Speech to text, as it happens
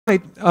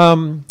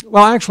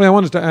Well, actually, I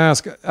wanted to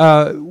ask,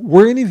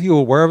 were any of you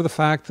aware of the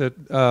fact that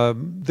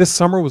this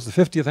summer was the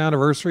 50th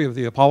anniversary of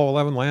the Apollo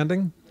 11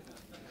 landing?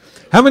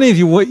 How many of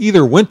you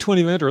either went to an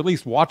event or at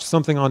least watched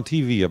something on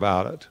TV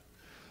about it?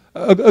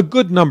 A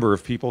good number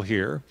of people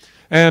here.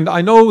 And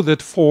I know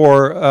that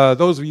for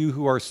those of you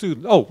who are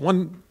students,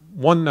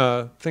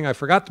 one thing I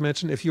forgot to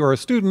mention, if you are a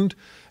student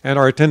and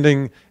are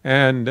attending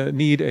and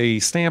need a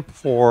stamp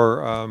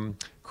for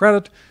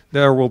credit,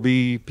 there will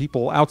be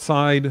people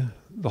outside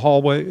the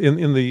hallway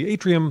in the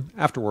atrium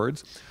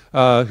afterwards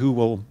who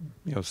will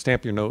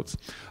stamp your notes.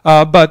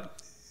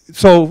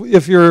 So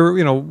if you're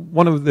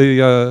one of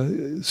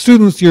the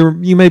students,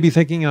 you may be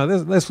thinking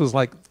this was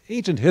like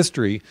ancient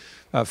history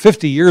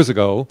 50 years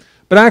ago,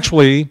 but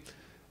actually,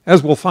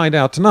 as we'll find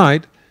out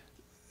tonight,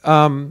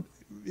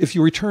 if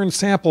you return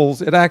samples,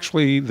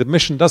 the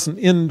mission doesn't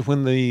end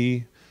when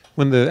the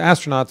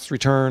astronauts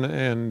return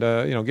and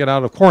get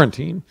out of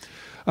quarantine.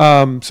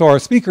 So our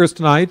speakers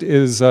tonight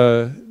is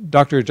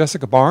Dr.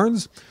 Jessica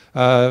Barnes.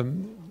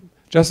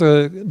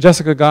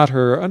 Jessica got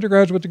her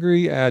undergraduate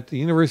degree at the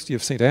University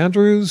of St.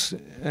 Andrews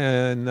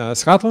in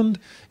Scotland,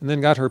 and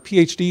then got her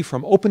PhD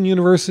from Open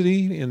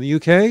University in the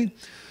UK.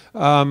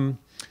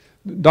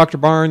 Dr.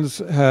 Barnes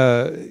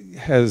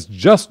has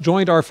just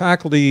joined our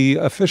faculty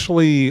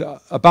officially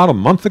about a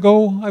month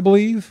ago, I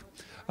believe.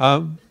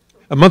 A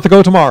month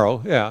ago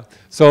tomorrow, yeah.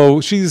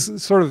 So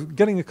she's sort of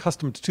getting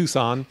accustomed to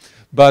Tucson,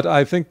 but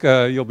I think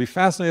you'll be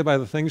fascinated by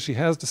the things she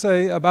has to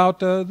say about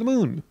the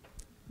moon.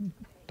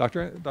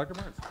 Dr. Barnes.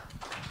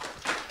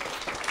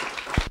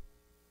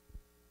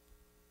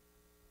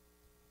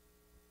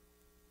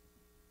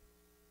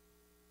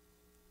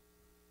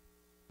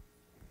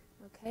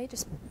 Okay,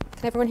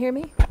 can everyone hear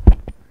me?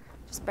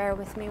 Just bear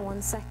with me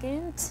 1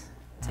 second.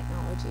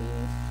 Technology.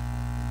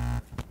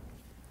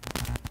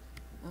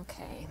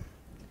 Okay.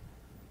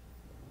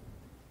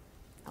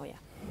 Oh yeah.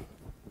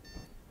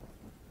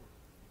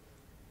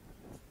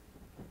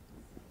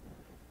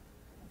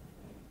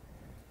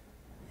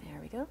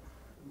 There we go.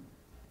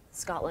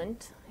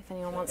 Scotland, if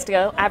anyone wants to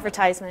go.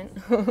 Advertisement.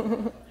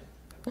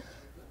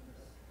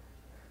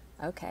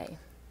 Okay.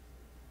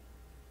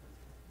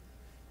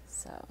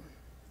 So,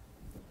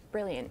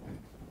 brilliant.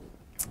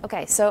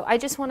 Okay, so I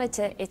just wanted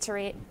to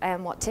iterate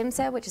what Tim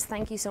said, which is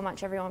thank you so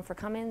much, everyone, for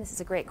coming. This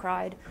is a great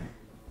crowd.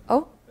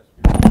 Oh,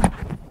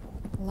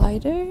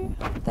 lighter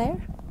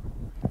there.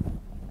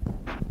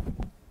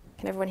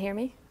 Can everyone hear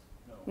me?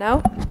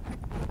 No?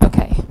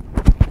 Okay.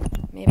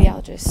 Maybe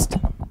I'll just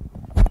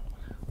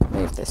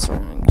move this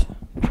around.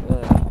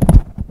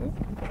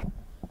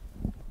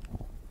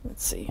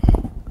 Let's see.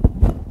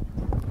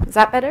 Is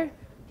that better?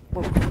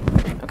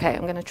 Okay,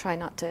 I'm going to try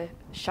not to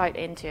shout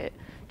into it.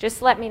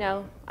 Just let me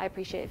know. I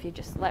appreciate if you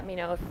just let me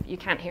know if you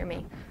can't hear me.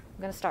 I'm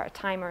going to start a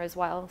timer as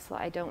well so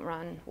I don't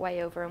run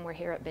way over and we're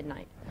here at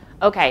midnight.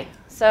 Okay,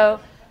 so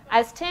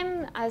as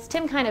Tim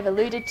kind of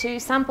alluded to,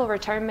 sample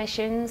return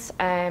missions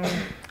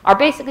are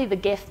basically the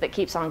gift that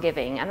keeps on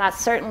giving, and that's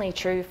certainly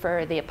true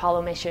for the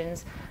Apollo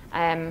missions.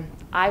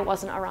 I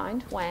wasn't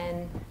around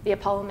when the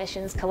Apollo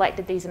missions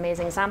collected these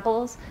amazing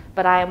samples,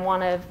 but I am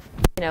one of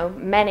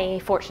many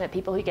fortunate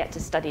people who get to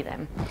study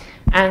them.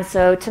 And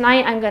so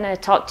tonight I'm going to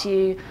talk to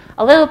you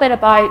a little bit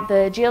about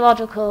the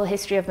geological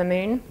history of the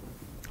moon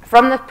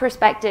from the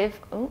perspective,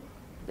 oh,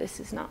 this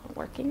is not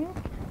working,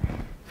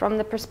 from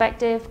the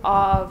perspective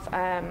of,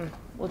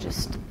 we'll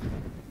just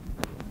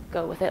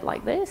go with it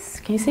like this.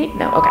 Can you see?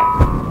 No,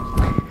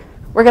 okay.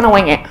 We're going to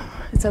wing it.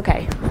 It's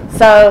okay.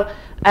 So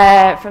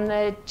from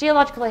the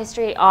geological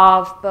history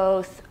of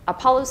both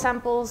Apollo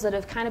samples that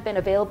have kind of been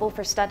available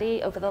for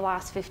study over the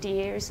last 50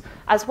 years,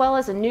 as well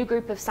as a new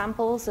group of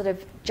samples that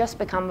have just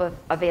become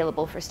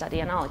available for study.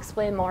 And I'll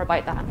explain more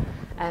about that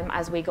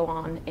as we go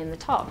on in the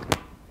talk.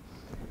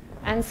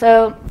 And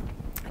so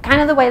kind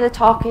of the way the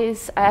talk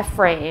is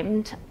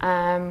framed,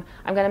 I'm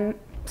going to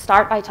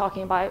start by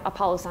talking about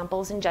Apollo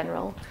samples in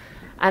general.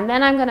 And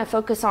then I'm going to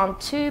focus on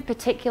two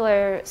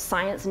particular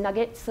science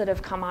nuggets that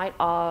have come out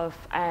of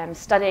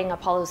studying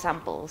Apollo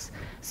samples.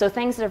 So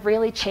things that have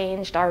really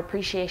changed our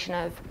appreciation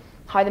of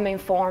how the moon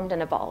formed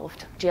and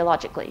evolved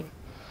geologically.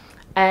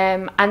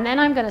 And then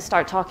I'm going to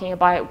start talking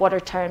about what are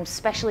termed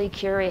specially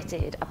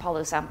curated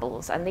Apollo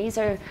samples. And these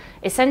are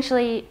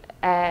essentially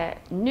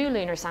new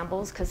lunar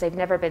samples because they've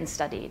never been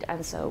studied.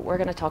 And so we're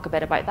going to talk a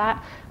bit about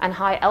that and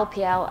how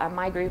LPL and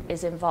my group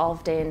is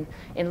involved in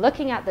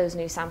looking at those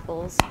new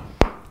samples.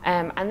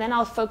 And then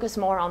I'll focus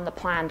more on the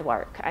planned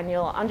work. And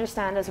you'll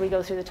understand as we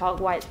go through the talk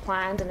why it's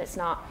planned and it's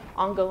not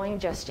ongoing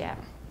just yet.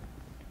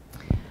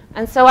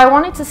 And so I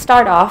wanted to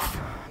start off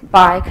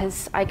by,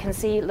 because I can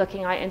see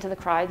looking out into the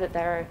crowd that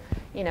there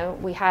are,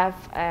 we have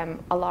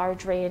a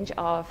large range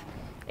of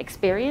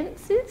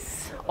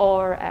experiences,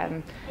 or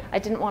I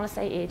didn't want to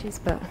say ages,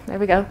 but there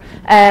we go.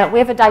 We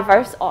have a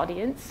diverse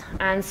audience.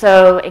 And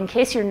so in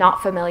case you're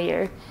not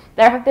familiar,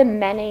 there have been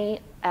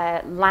many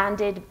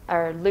landed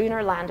or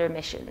lunar lander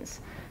missions.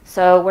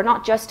 So we're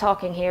not just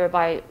talking here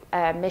about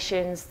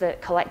missions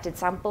that collected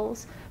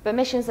samples, but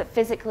missions that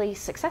physically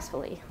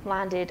successfully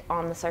landed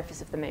on the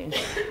surface of the moon.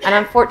 And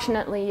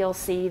unfortunately, you'll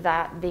see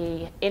that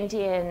the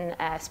Indian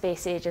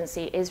Space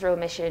Agency ISRO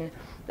mission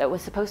that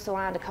was supposed to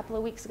land a couple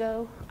of weeks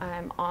ago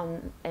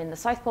in the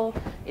South Pole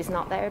is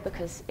not there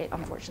because it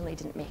unfortunately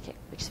didn't make it,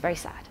 which is very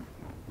sad.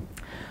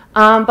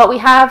 But we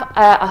have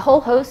a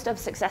whole host of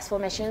successful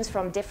missions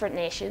from different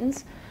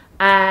nations.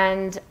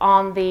 And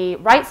on the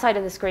right side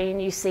of the screen,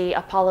 you see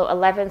Apollo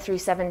 11 through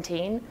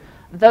 17.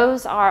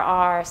 Those are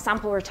our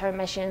sample return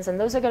missions, and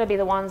those are going to be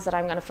the ones that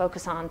I'm going to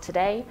focus on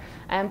today.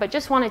 But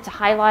just wanted to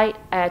highlight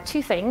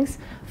two things.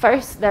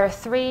 First, there are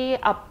three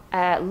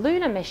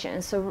Lunar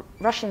missions, so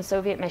Russian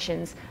Soviet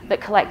missions,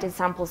 that collected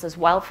samples as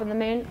well from the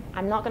moon.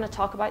 I'm not going to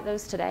talk about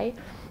those today,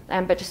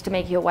 but just to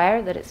make you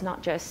aware that it's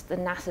not just the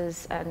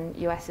NASA's and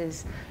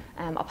US's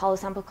Apollo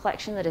sample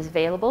collection that is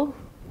available.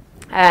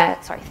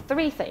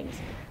 Three things.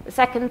 The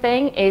second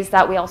thing is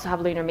that we also have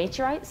lunar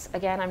meteorites.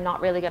 Again, I'm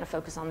not really going to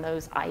focus on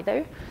those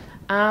either.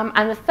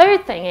 And the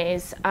third thing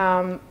is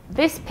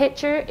this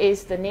picture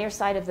is the near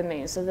side of the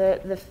moon, so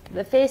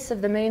the face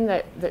of the moon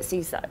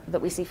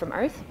that we see from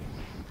Earth.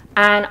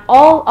 And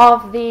all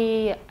of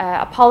the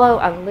Apollo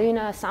and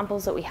Luna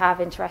samples that we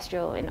have in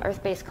terrestrial, in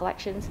Earth-based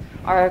collections,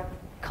 are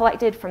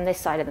collected from this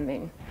side of the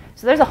moon.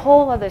 So there's a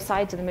whole other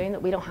side to the moon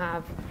that we don't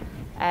have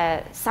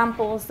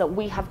samples that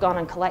we have gone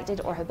and collected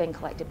or have been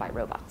collected by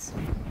robots.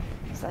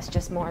 So that's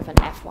just more of an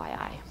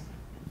FYI.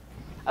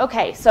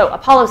 Okay, so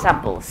Apollo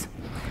samples.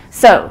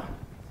 So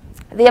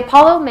the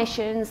Apollo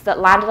missions that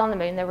landed on the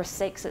moon, there were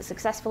 6 that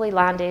successfully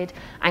landed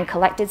and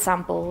collected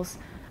samples.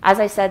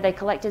 As I said, they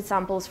collected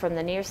samples from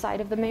the near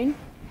side of the moon.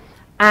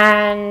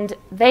 And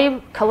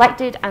they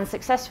collected and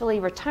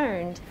successfully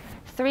returned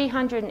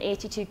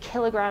 382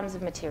 kilograms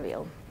of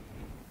material.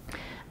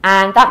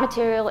 And that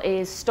material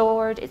is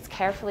stored, it's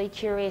carefully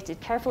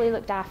curated, carefully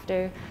looked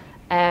after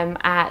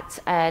at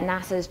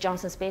NASA's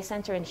Johnson Space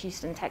Center in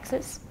Houston,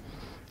 Texas.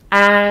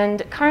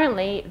 And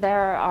currently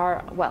there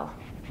are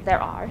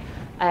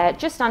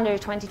just under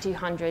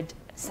 2,200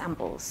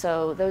 samples.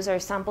 So those are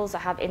samples that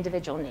have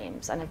individual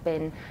names and have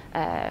been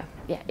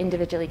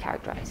individually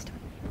characterized.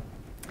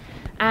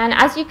 And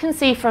as you can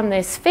see from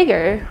this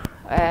figure,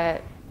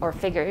 or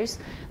figures,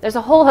 there's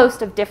a whole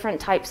host of different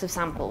types of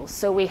samples.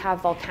 So we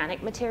have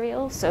volcanic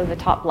material. So the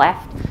top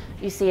left,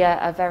 you see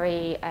a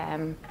very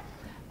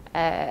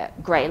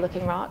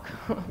gray-looking rock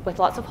with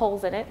lots of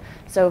holes in it.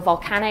 So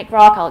volcanic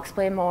rock, I'll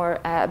explain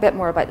a bit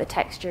more about the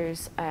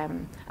textures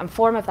and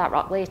form of that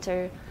rock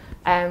later.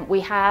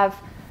 We have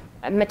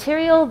a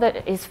material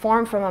that is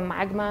formed from a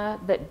magma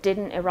that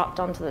didn't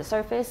erupt onto the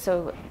surface,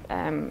 so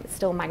it's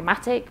still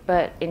magmatic,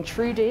 but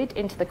intruded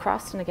into the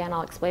crust. And again,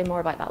 I'll explain more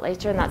about that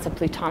later. And that's a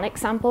plutonic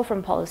sample from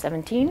Apollo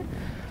 17.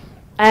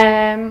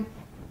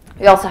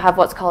 We also have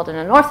what's called an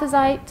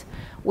anorthosite.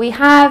 We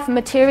have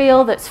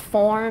material that's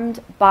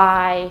formed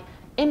by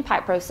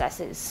impact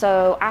processes,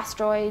 so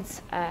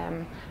asteroids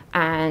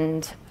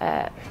and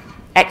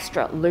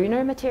extra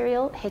lunar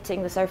material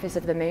hitting the surface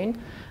of the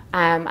moon.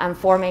 And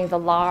forming the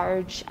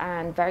large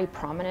and very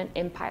prominent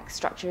impact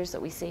structures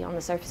that we see on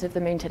the surface of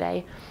the moon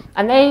today.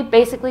 And they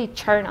basically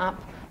churn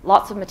up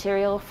lots of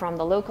material from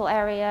the local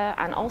area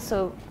and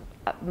also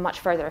much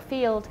further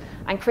afield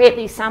and create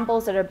these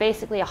samples that are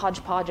basically a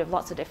hodgepodge of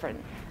lots of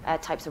different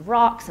types of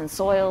rocks and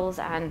soils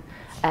and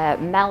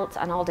melt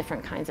and all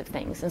different kinds of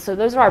things. And so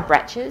those are our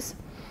breccias.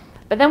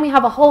 But then we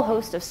have a whole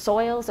host of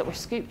soils that were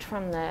scooped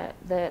from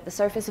the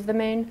surface of the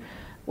moon.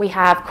 We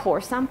have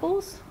core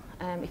samples.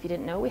 If you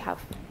didn't know, we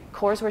have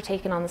cores were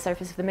taken on the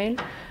surface of the moon,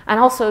 and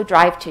also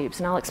drive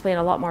tubes, and I'll explain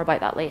a lot more about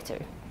that later.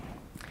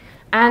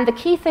 And the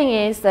key thing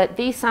is that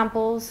these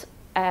samples,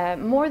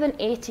 more than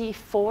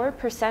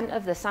 84%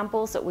 of the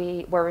samples that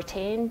were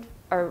retained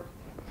or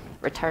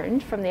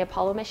returned from the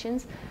Apollo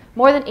missions,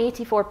 more than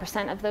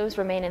 84% of those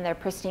remain in their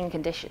pristine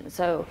condition,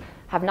 so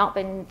have not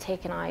been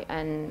taken out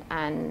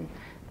and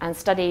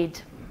studied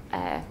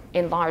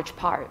in large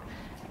part.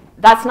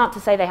 That's not to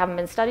say they haven't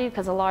been studied,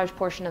 because a large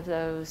portion of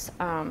those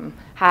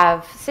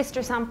have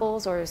sister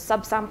samples or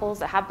subsamples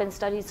that have been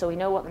studied, so we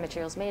know what the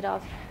material is made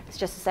of. It's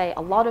just to say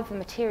a lot of the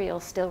material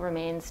still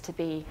remains to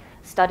be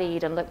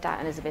studied and looked at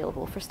and is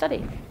available for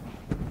study.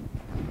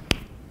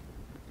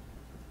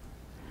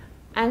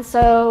 And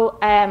so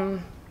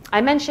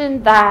I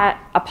mentioned that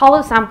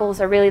Apollo samples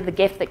are really the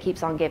gift that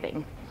keeps on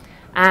giving.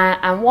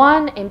 And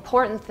one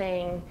important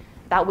thing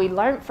that we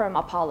learned from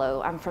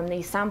Apollo and from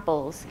these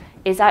samples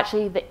is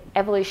actually the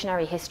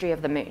evolutionary history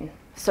of the moon.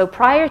 So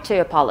prior to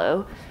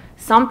Apollo,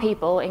 some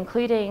people,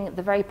 including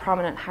the very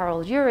prominent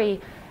Harold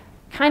Urey,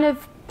 kind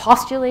of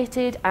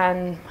postulated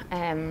and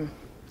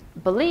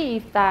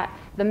believed that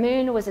the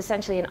moon was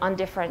essentially an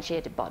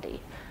undifferentiated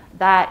body,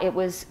 that it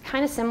was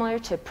kind of similar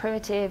to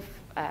primitive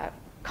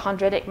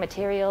chondritic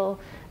material,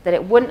 that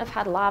it wouldn't have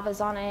had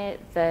lavas on it,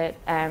 that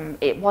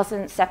it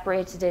wasn't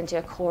separated into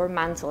a core,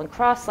 mantle, and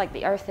crust like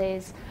the Earth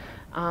is.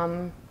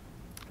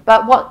 But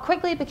But what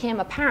quickly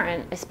became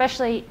apparent,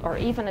 especially or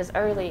even as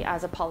early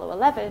as Apollo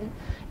 11,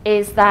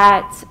 is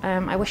that,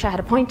 I wish I had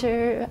a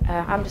pointer,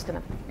 I'm just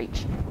going to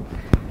reach.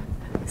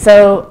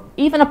 So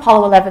even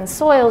Apollo 11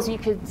 soils, you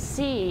could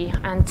see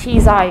and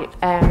tease out,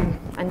 and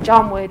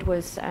John Wood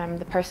was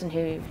the person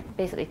who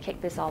basically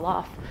kicked this all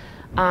off,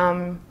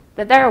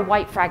 that there are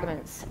white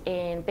fragments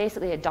in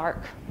basically a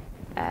dark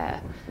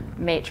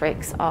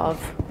matrix of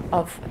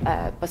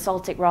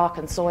basaltic rock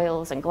and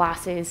soils and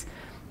glasses.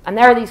 And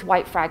there are these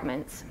white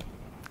fragments.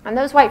 And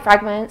those white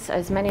fragments,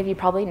 as many of you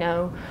probably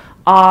know,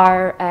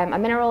 are a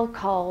mineral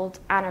called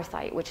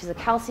anorthite, which is a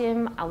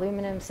calcium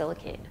aluminum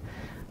silicate.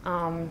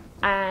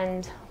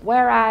 And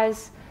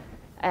whereas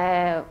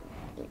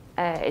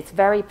it's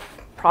very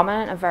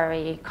prominent and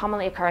very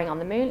commonly occurring on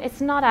the moon, it's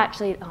not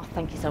actually, oh,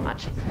 thank you so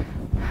much.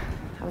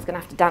 I was going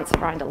to have to dance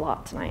around a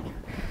lot tonight.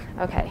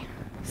 Okay,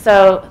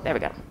 so there we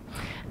go.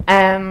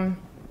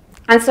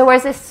 And so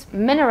whereas this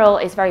mineral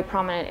is very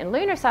prominent in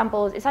lunar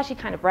samples, it's actually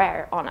kind of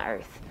rare on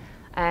Earth.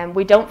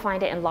 We don't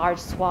find it in large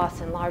swaths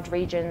and large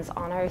regions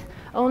on Earth,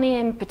 only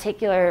in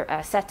particular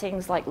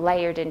settings like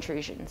layered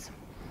intrusions.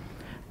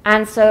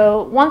 And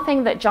so one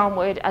thing that John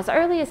Wood, as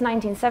early as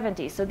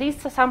 1970, so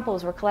these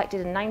samples were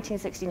collected in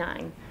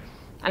 1969,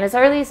 and as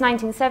early as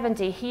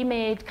 1970, he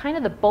made kind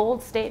of the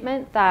bold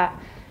statement that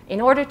in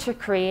order to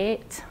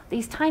create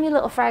these tiny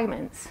little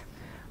fragments,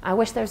 I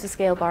wish there was a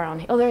scale bar on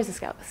here. Oh, there is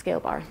a scale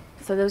bar.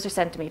 So those are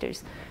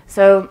centimeters.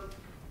 So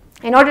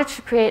in order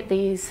to create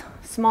these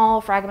small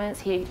fragments,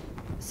 he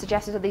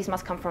suggested that these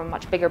must come from a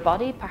much bigger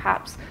body,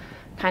 perhaps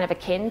kind of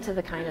akin to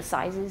the kind of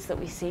sizes that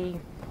we see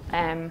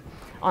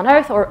on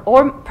Earth,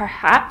 or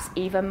perhaps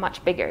even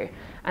much bigger.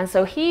 And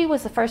so he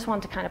was the first one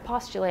to kind of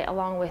postulate,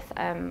 along with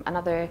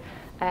another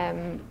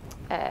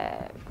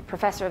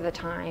professor of the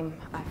time,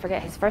 I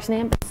forget his first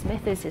name, but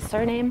Smith is his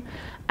surname,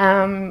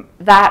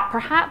 that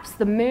perhaps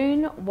the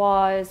moon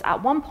was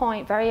at one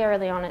point very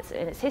early on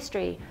in its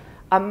history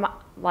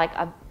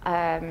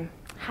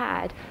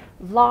had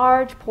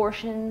large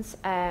portions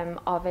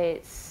of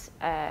its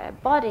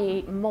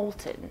body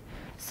molten,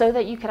 so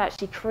that you could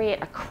actually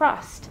create a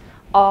crust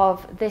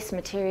of this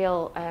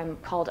material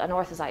called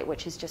anorthosite,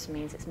 which just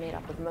means it's made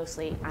up of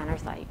mostly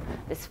anorthite,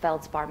 this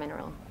feldspar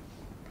mineral.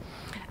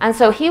 And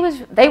so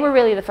they were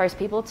really the first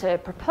people to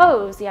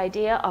propose the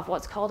idea of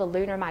what's called a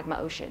lunar magma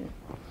ocean,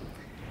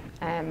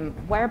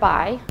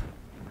 whereby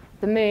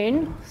the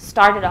moon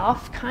started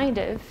off kind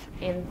of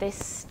in this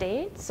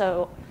state,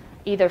 so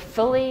either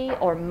fully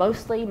or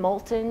mostly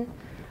molten.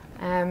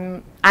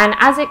 And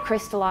as it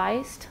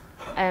crystallized,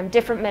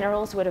 different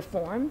minerals would have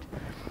formed.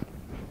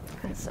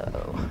 And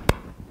so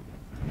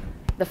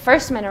the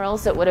first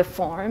minerals that would have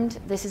formed,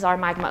 this is our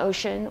magma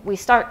ocean. We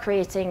start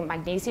creating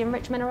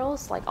magnesium-rich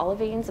minerals like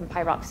olivines and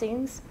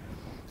pyroxenes.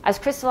 As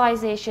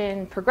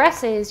crystallization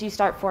progresses, you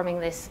start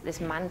forming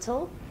this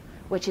mantle,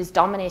 which is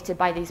dominated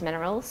by these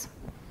minerals.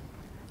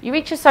 You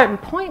reach a certain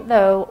point,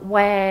 though,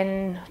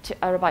 when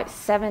at about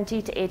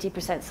 70 to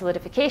 80%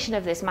 solidification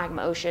of this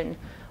magma ocean,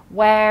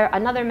 where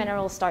another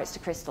mineral starts to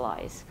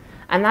crystallize.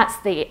 And that's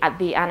the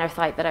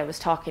anorthite that I was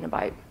talking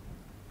about.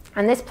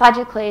 And this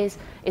plagioclase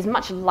is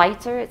much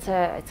lighter. It's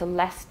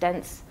less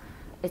dense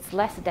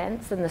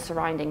than the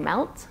surrounding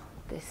melt,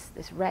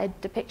 this red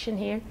depiction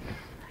here.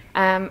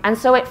 And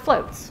so it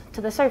floats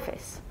to the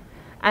surface.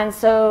 And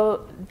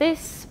so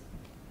this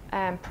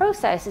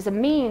process is a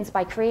means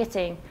by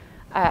creating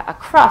a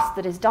crust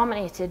that is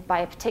dominated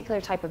by a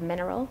particular type of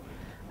mineral.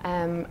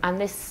 And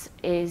this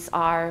is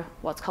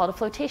what's called a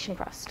flotation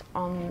crust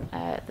on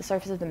the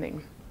surface of the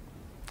moon.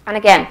 And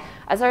again,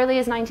 as early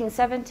as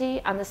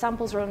 1970, and the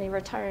samples were only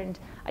returned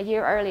a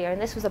year earlier,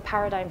 and this was a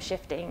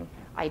paradigm-shifting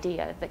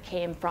idea that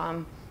came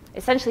from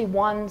essentially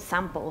one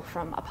sample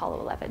from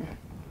Apollo 11.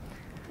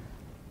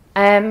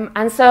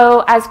 And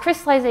so as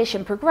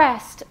crystallization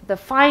progressed, the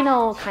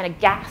final kind of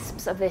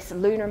gasps of this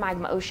lunar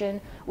magma ocean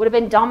would have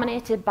been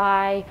dominated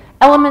by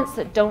elements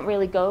that don't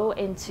really go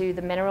into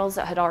the minerals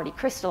that had already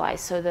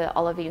crystallized, so the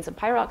olivines and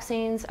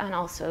pyroxenes, and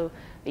also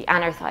the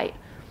anorthite.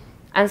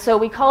 And so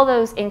we call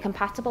those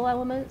incompatible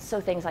elements,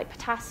 so things like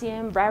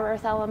potassium, rare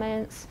earth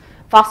elements,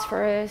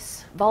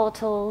 phosphorus,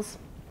 volatiles,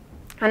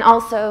 and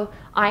also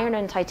iron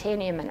and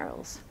titanium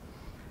minerals.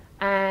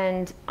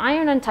 And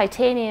iron and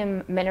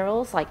titanium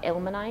minerals, like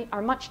ilmenite,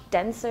 are much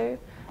denser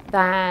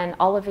than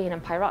olivine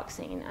and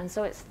pyroxene. And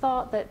so it's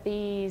thought that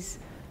these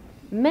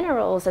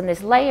minerals and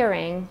this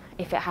layering,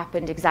 if it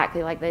happened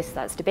exactly like this,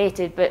 that's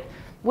debated, but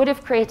would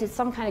have created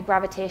some kind of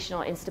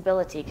gravitational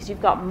instability, because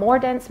you've got more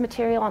dense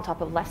material on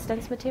top of less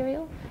dense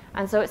material.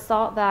 And so it's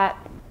thought that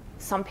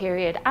some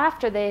period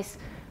after this,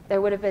 there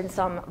would have been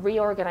some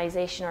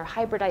reorganization or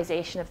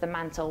hybridization of the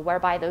mantle,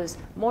 whereby those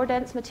more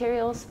dense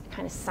materials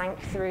kind of sank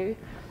through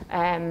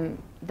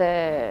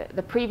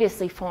the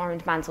previously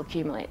formed mantle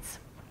cumulates.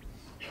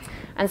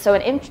 And so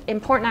an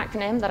important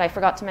acronym that I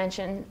forgot to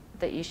mention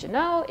that you should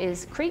know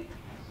is CREEP.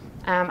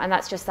 And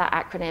that's just that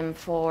acronym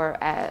for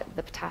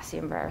the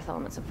potassium, rare earth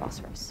elements, and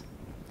phosphorus.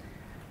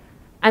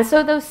 And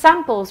so those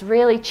samples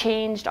really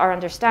changed our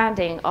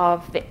understanding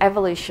of the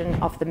evolution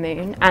of the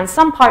moon. And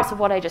some parts of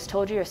what I just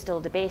told you are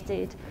still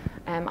debated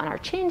and are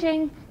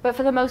changing. But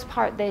for the most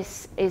part,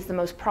 this is the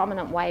most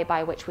prominent way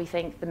by which we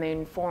think the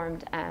moon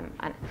formed and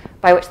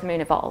by which the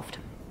moon evolved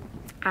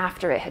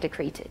after it had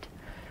accreted.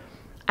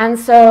 And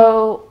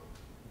so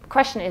the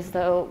question is,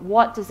 though,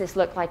 what does this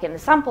look like in the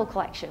sample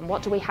collection?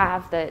 What do we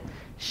have that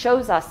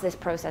shows us this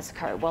process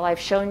occurred? Well, I've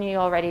shown you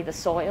already the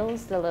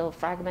soils, the little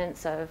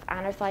fragments of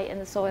anorthite in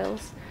the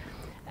soils.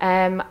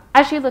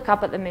 As you look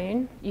up at the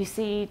moon, you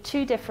see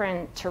two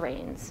different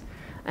terrains.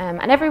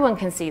 And everyone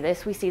can see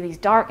this. We see these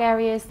dark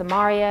areas, the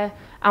Maria,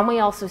 and we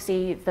also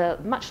see the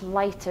much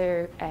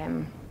lighter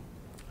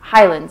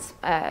highlands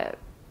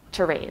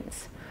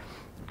terrains.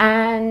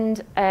 And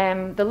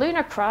the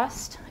lunar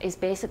crust is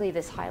basically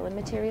this highland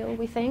material,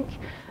 we think,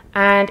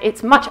 and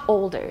it's much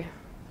older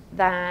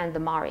than the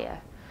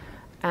Maria.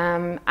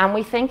 And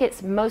we think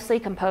it's mostly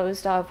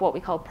composed of what we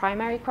call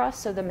primary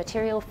crust, so the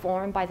material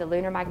formed by the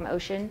lunar magma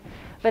ocean,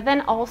 but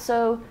then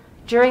also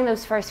during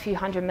those first few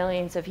hundred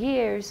millions of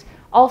years,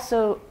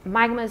 also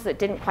magmas that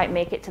didn't quite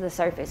make it to the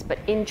surface but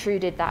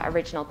intruded that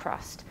original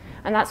crust.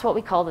 And that's what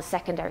we call the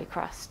secondary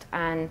crust.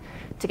 And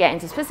to get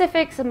into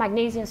specifics, a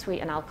magnesium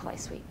sweet and alkali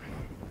sweet.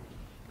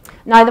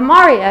 Now the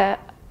Maria,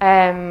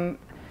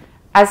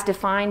 as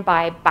defined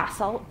by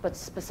basalt,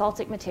 but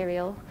basaltic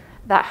material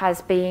that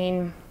has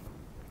been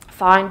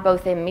found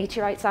both in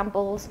meteorite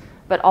samples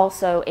but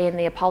also in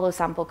the Apollo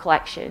sample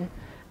collection,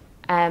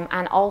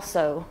 and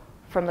also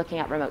from looking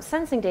at remote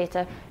sensing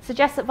data,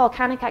 suggests that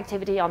volcanic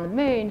activity on the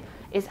moon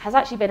has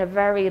actually been a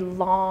very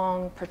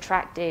long,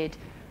 protracted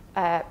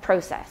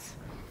process.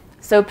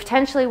 So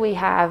potentially we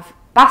have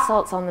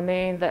basalts on the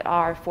moon that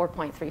are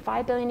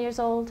 4.35 billion years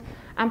old,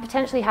 and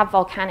potentially have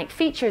volcanic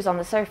features on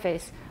the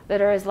surface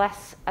that are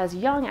as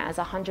young as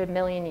 100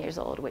 million years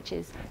old, which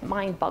is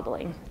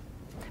mind-boggling.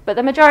 But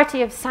the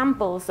majority of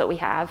samples that we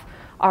have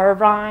are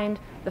around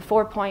the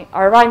 4 to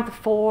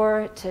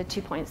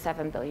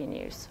 2.7 billion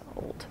years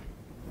old.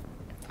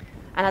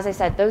 And as I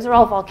said, those are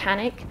all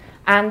volcanic,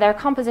 and their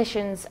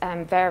compositions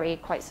vary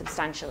quite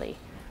substantially,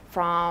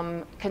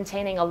 from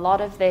containing a lot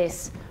of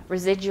this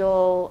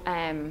residual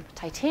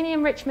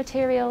titanium-rich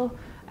material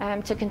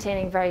to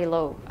containing very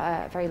low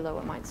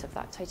amounts of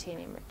that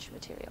titanium-rich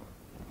material.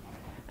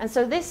 And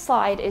so this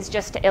slide is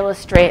just to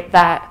illustrate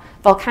that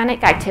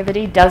volcanic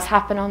activity does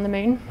happen on the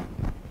moon,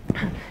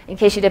 in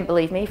case you didn't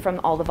believe me from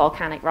all the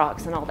volcanic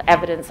rocks and all the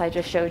evidence I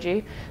just showed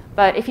you.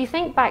 But if you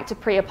think back to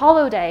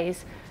pre-Apollo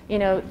days, you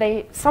know,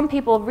 some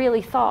people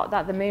really thought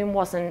that the moon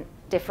wasn't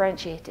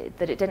differentiated,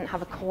 that it didn't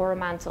have a core, a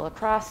mantle, a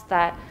crust,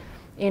 that,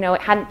 you know,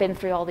 it hadn't been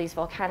through all these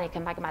volcanic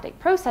and magmatic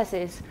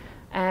processes.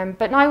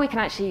 But now we can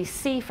actually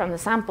see from the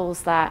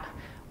samples that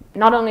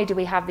not only do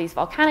we have these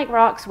volcanic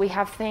rocks, we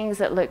have things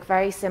that look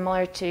very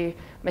similar to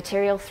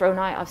material thrown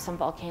out of some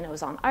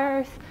volcanoes on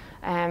Earth.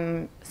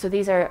 So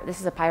this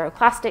is a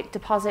pyroclastic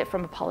deposit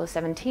from Apollo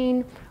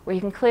 17, where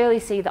you can clearly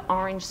see the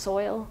orange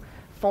soil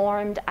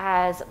formed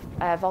as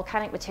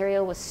volcanic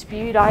material was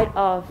spewed out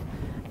of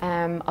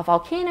a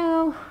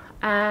volcano,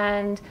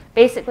 and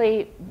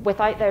basically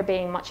without there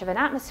being much of an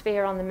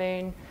atmosphere on the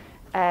moon,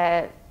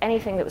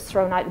 anything that was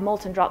thrown out, the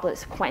molten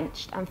droplets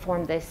quenched and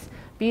formed this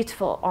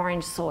beautiful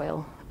orange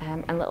soil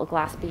and little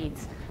glass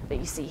beads that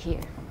you see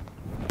here.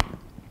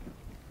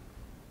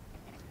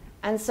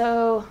 And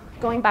so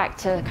going back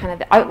to kind of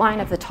the outline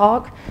of the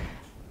talk,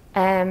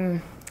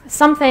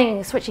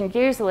 switching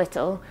gears a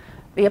little,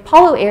 the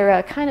Apollo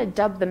era kind of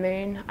dubbed the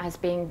moon as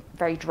being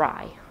very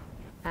dry.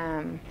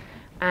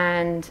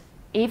 And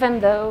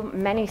even though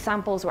many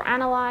samples were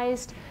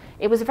analyzed,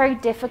 it was very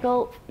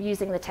difficult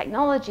using the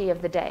technology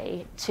of the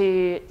day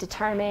to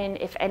determine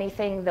if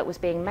anything that was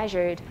being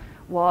measured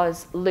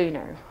was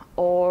lunar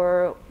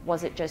or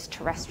was it just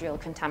terrestrial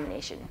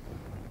contamination.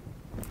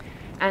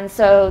 And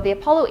so the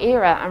Apollo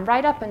era, and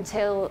right up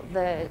until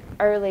the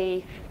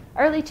early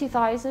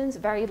 2000s,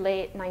 very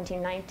late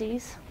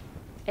 1990s,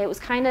 it was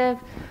kind of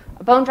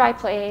a bone dry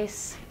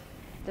place.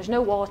 There's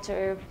no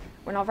water.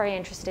 We're not very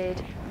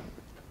interested.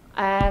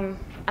 And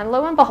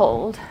lo and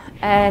behold,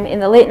 in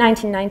the late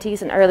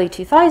 1990s and early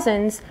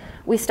 2000s,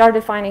 we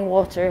started finding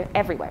water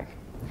everywhere.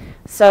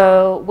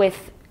 So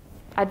with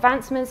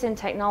advancements in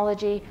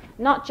technology,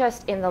 not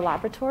just in the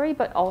laboratory,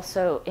 but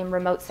also in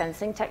remote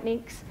sensing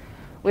techniques,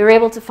 we were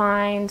able to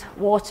find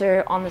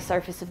water on the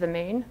surface of the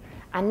moon,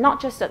 and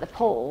not just at the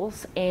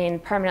poles in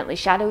permanently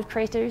shadowed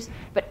craters,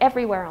 but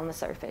everywhere on the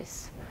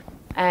surface.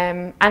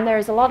 And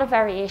there's a lot of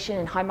variation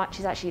in how much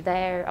is actually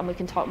there, and we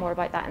can talk more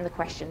about that in the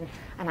question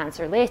and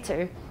answer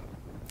later.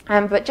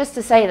 But just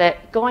to say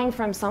that going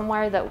from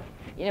somewhere that,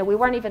 you know, we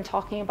weren't even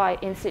talking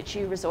about in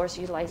situ resource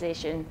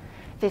utilization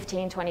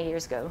 15, 20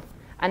 years ago,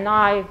 and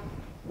now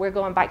we're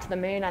going back to the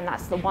moon, and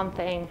that's the one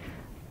thing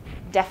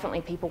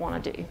definitely people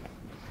want to do,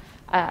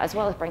 as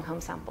well as bring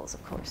home samples,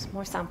 of course.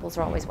 More samples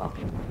are always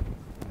welcome.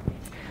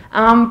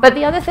 But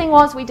the other thing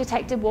was we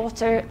detected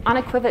water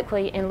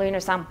unequivocally in lunar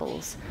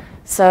samples.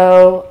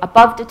 So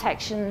above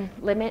detection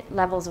limit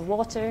levels of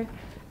water,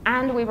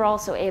 And we were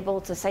also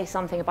able to say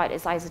something about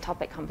its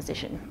isotopic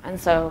composition. And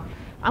so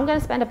I'm going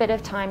to spend a bit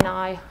of time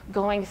now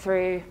going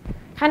through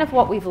kind of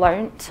what we've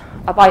learned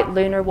about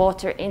lunar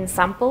water in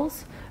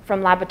samples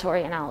from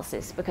laboratory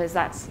analysis, because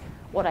that's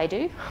what I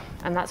do,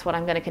 and that's what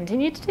I'm going to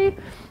continue to do.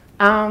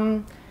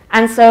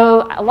 And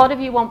so a lot of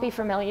you won't be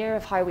familiar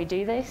with how we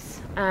do this.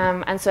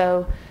 And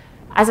so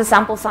as a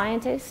sample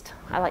scientist,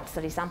 I like to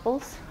study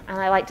samples, and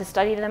I like to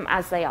study them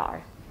as they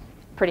are,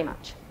 pretty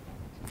much.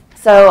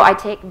 So I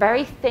take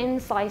very thin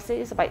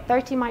slices, about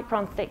 30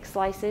 micron thick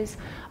slices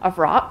of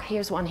rock.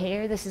 Here's one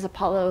here. This is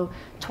Apollo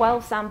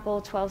 12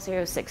 sample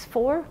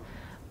 12064.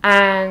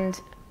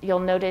 And you'll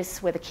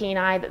notice with a keen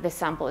eye that this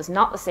sample is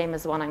not the same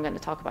as the one I'm going to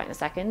talk about in a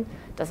second.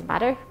 Doesn't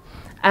matter.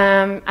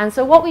 And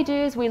so what we do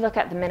is we look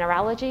at the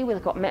mineralogy. We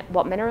look at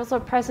what minerals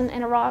are present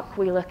in a rock.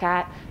 We look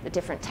at the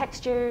different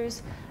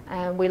textures.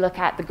 We look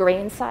at the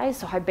grain size,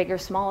 so how big or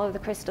small are the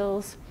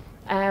crystals.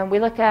 We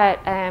look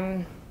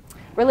at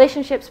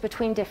relationships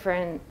between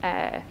different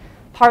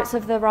parts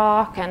of the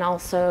rock, and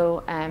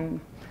also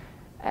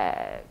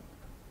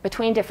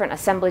between different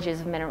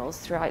assemblages of minerals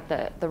throughout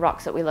the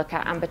rocks that we look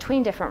at, and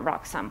between different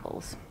rock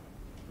samples.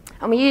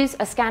 And we use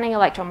a scanning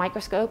electron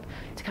microscope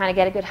to kind of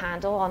get a good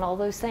handle on all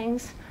those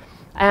things.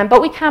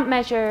 But we can't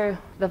measure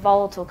the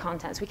volatile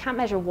contents. We can't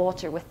measure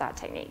water with that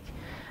technique.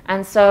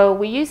 And so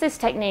we use this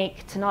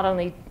technique to not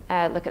only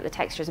look at the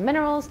textures of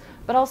minerals,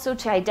 but also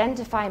to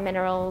identify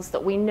minerals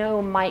that we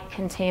know might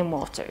contain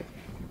water.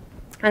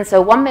 And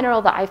so one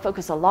mineral that I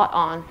focus a lot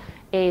on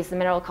is the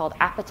mineral called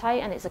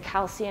apatite, and it's a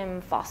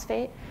calcium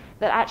phosphate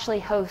that actually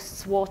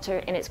hosts water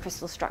in its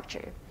crystal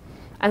structure.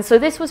 And so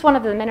this was one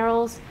of the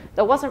minerals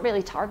that wasn't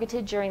really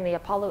targeted during the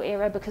Apollo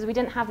era because we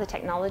didn't have the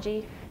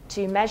technology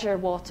to measure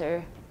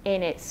water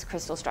in its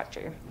crystal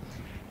structure.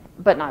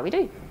 But now we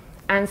do.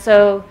 And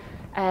so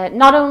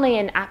not only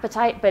in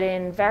apatite, but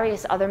in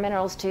various other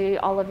minerals too,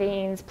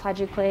 olivines,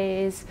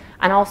 plagioclase,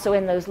 and also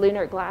in those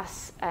lunar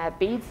glass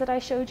beads that I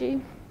showed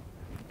you,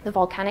 the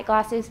volcanic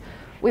glasses,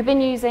 we've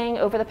been using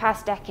over the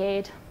past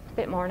decade, a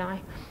bit more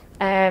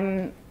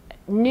now,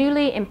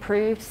 newly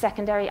improved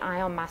secondary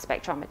ion mass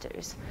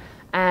spectrometers.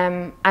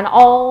 And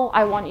all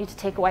I want you to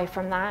take away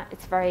from that,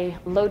 it's a very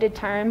loaded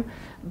term,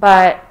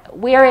 but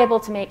we are able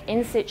to make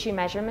in situ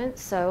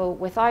measurements. So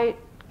without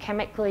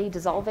chemically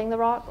dissolving the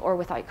rock or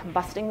without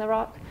combusting the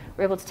rock,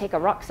 we're able to take a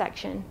rock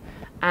section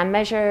and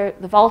measure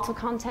the volatile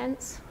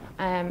contents.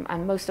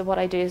 And most of what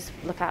I do is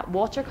look at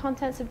water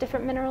contents of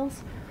different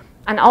minerals,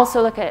 and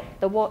also look at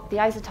the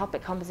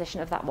isotopic composition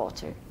of that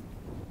water.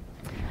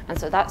 And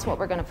so that's what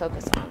we're going to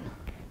focus on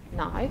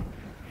now.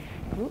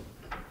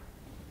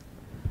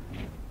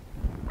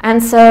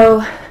 And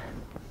so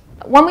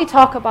when we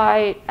talk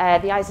about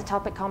the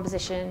isotopic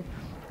composition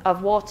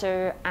of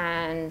water,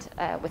 and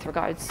with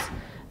regards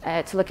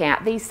to looking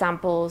at these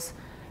samples,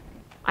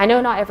 I know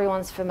not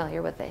everyone's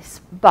familiar with this,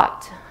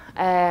 but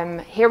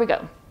here we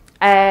go.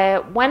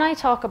 When I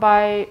talk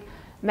about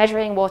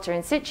measuring water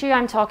in situ,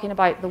 I'm talking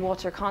about the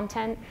water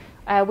content.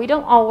 We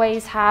don't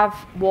always have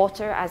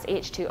water as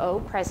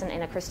H2O present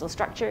in a crystal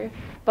structure,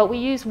 but we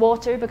use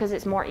water because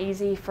it's more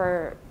easy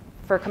for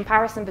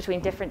comparison between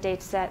different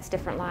data sets,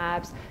 different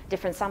labs,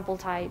 different sample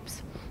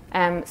types.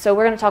 So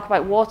we're going to talk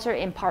about water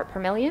in part per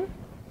million.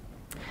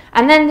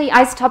 And then the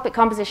isotopic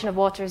composition of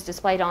water is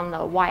displayed on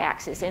the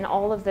y-axis in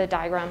all of the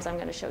diagrams I'm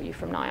going to show you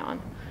from now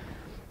on.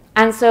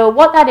 And so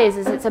what that is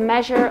it's a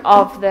measure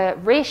of the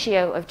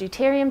ratio of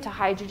deuterium to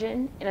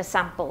hydrogen in a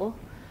sample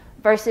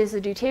versus the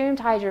deuterium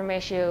to hydrogen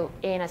ratio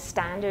in a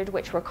standard,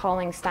 which we're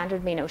calling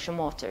standard mean ocean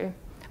water,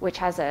 which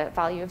has a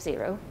value of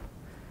 0.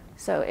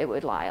 So it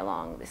would lie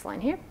along this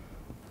line here,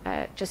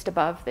 just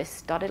above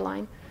this dotted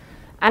line.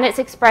 And it's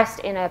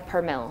expressed in a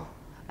per mil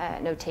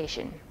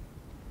notation.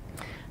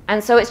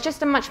 And so it's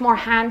just a much more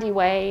handy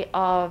way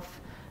of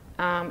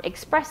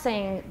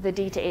expressing the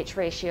D to H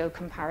ratio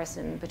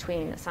comparison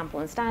between sample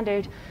and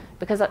standard,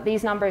 because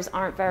these numbers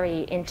aren't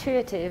very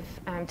intuitive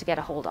to get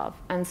a hold of.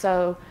 And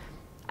so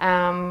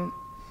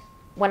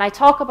when I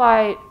talk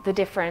about the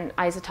different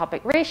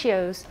isotopic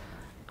ratios,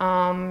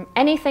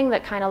 anything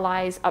that kind of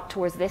lies up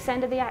towards this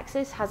end of the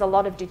axis has a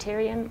lot of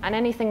deuterium, and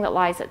anything that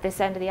lies at this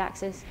end of the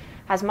axis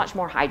has much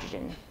more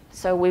hydrogen.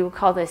 So we would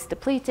call this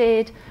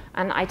depleted,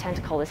 and I tend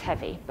to call this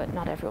heavy, but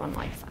not everyone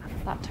likes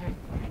that term.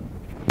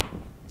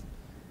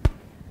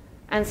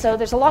 And so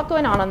there's a lot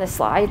going on this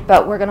slide,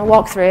 but we're going to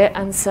walk through it.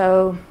 And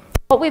so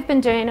what we've been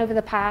doing over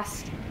the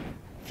past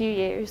few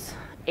years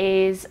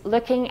is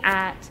looking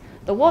at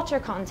the water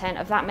content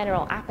of that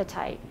mineral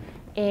apatite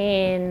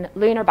in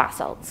lunar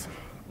basalts.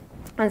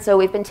 And so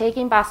we've been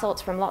taking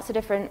basalts from lots of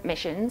different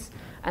missions,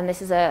 and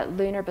this is a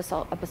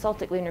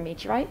basaltic lunar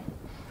meteorite,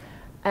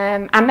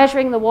 and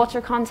measuring the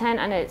water content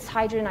and its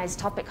hydrogen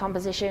isotopic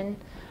composition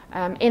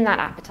in that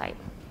apatite.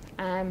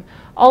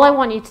 All I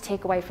want you to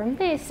take away from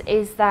this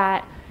is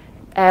that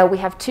we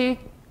have two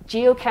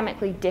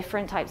geochemically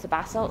different types of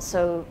basalts.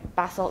 So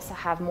basalts that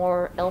have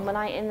more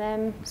ilmenite in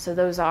them, so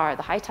those are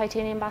the high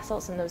titanium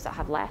basalts, and those that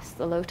have less,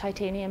 the low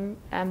titanium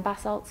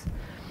basalts.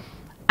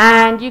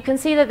 And you can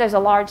see that there's a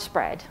large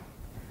spread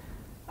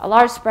a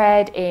large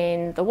spread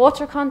in the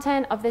water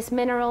content of this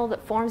mineral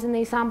that forms in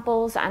these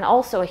samples, and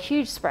also a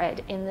huge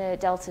spread in the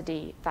delta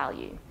D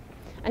value.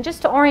 And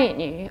just to orient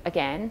you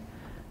again,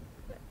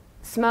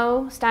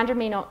 SMO, standard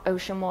mean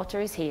ocean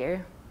water, is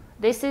here.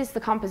 This is the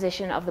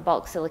composition of the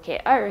bulk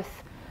silicate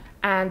Earth,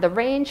 and the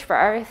range for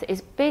Earth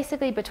is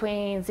basically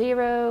between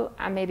 0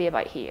 and maybe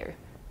about here.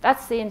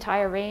 That's the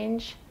entire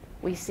range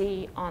we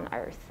see on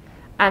Earth.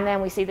 And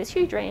then we see this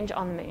huge range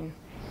on the moon.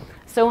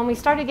 So when we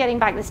started getting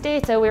back this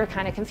data, we were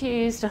kind of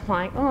confused. I'm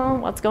like, oh,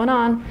 what's going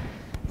on?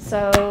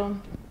 So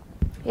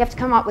you have to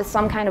come up with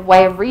some kind of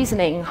way of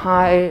reasoning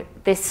how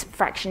this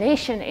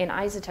fractionation in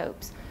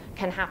isotopes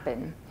can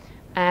happen.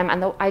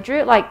 And I drew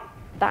it like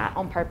that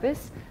on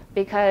purpose,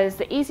 because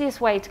the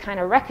easiest way to kind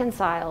of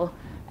reconcile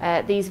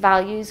these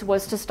values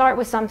was to start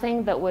with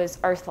something that was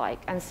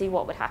Earth-like and see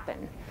what would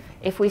happen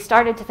if we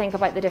started to think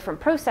about the different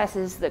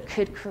processes that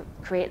could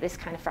create this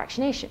kind of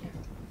fractionation.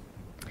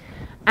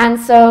 And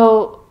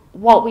so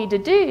what we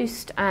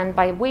deduced, and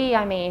by we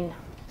I mean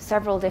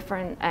several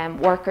different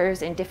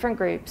workers in different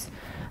groups,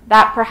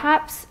 that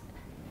perhaps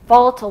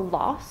volatile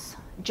loss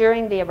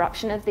during the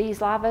eruption of these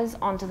lavas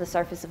onto the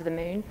surface of the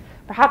moon,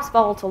 perhaps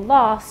volatile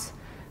loss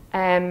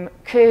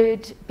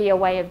could be a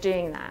way of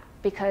doing that,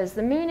 because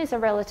the moon is a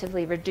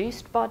relatively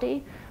reduced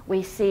body.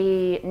 We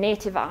see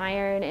native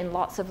iron in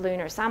lots of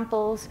lunar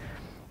samples.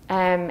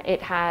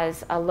 It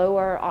has a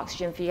lower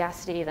oxygen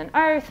fugacity than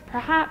Earth.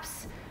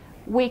 Perhaps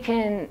we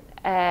can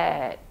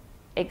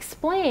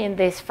explain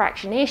this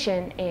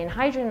fractionation in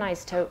hydrogen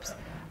isotopes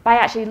by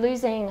actually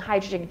losing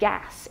hydrogen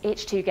gas,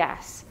 H2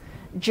 gas,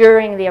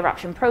 during the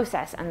eruption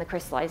process and the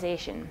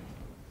crystallization.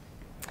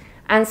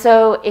 And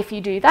so if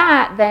you do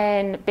that,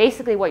 then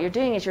basically what you're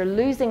doing is you're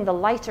losing the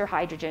lighter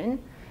hydrogen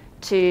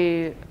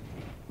to,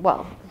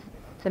 well,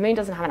 the moon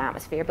doesn't have an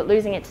atmosphere, but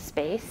losing it to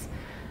space,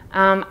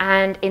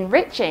 and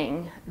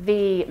enriching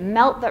the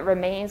melt that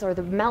remains, or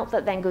the melt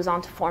that then goes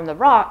on to form the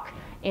rock,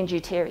 in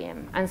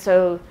deuterium. And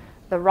so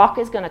the rock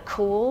is going to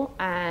cool,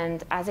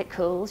 and as it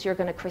cools, you're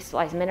going to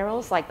crystallize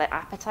minerals like the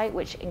apatite,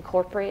 which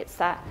incorporates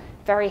that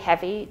very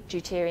heavy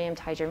deuterium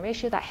to hydrogen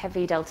ratio, that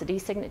heavy delta D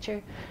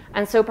signature.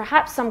 And so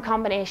perhaps some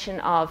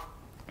combination of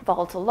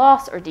volatile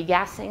loss, or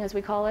degassing as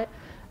we call it,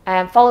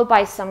 followed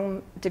by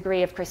some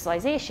degree of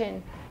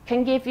crystallization,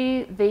 can give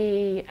you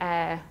the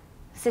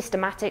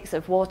systematics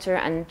of water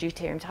and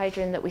deuterium to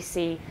hydrogen that we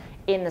see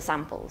in the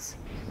samples.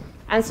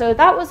 And so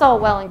that was all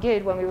well and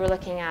good when we were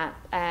looking at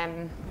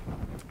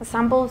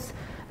samples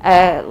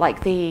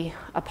like the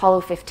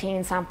Apollo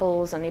 15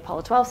 samples and the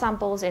Apollo 12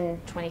 samples in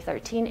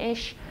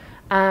 2013-ish.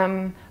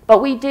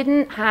 But we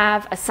didn't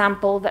have a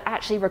sample that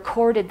actually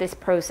recorded this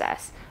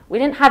process. We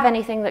didn't have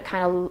anything that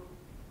kind of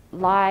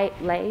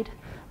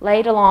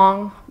laid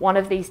along one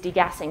of these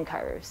degassing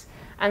curves.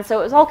 And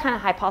so it was all kind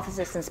of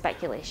hypothesis and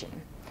speculation.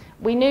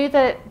 We knew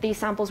that these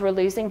samples were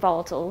losing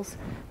volatiles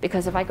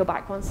because if I go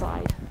back one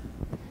slide,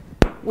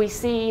 we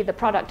see the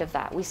product of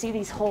that. We see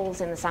these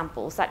holes in the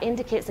samples. That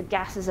indicates that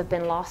gases have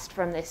been lost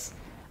from this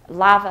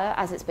lava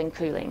as it's been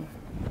cooling.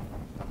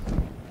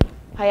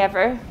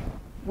 However,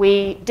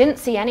 we didn't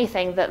see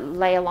anything that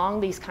lay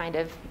along these kind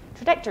of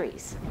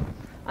trajectories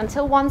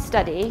until one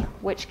study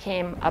which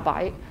came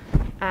about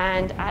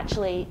and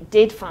actually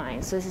did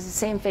find, so this is the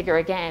same figure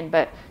again,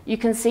 but you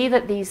can see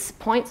that these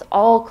points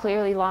all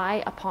clearly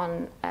lie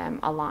upon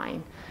a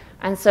line.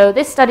 And so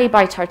this study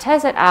by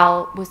Tartez et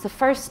al. Was the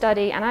first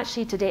study, and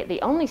actually to date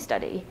the only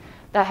study,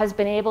 that has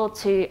been able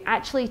to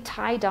actually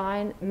tie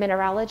down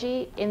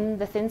mineralogy in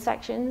the thin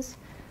sections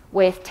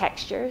with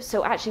texture.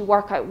 So actually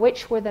work out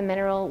which were the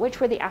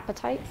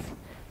apatites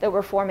that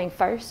were forming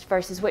first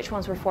versus which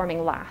ones were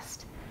forming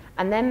last.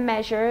 And then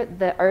measure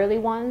the early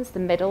ones, the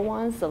middle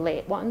ones, the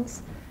late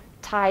ones,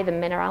 tie the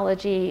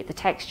mineralogy, the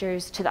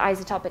textures to the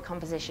isotopic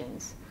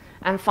compositions,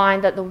 and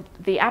find that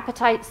the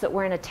apatites that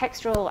were in a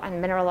textural and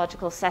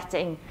mineralogical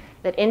setting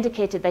that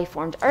indicated they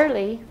formed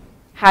early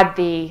had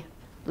the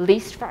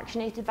least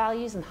fractionated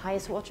values and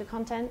highest water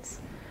contents,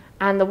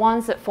 and the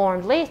ones that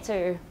formed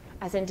later,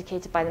 as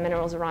indicated by the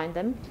minerals around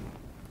them,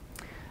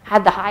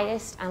 had the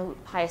highest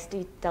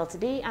delta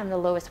D and the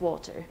lowest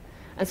water.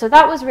 And so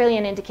that was really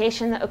an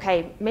indication that,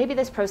 okay, maybe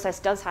this process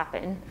does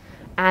happen,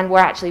 and we're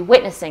actually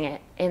witnessing it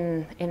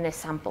in this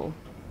sample.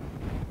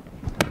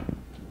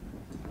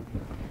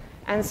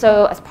 And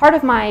so as part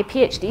of my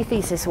PhD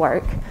thesis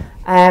work,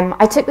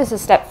 I took this a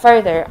step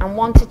further and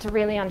wanted to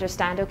really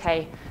understand,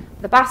 okay,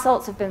 the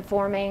basalts have been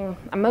forming,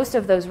 and most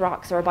of those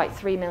rocks are about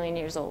 3 million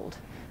years old,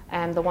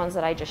 the ones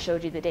that I just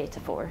showed you the data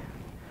for.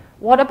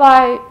 What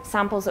about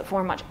samples that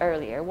form much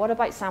earlier? What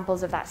about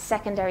samples of that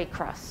secondary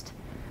crust?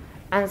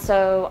 And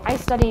so I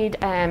studied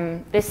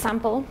this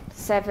sample,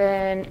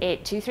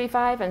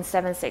 78235 and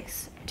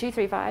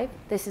 76235.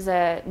 This is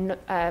a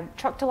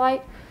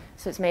tructolite,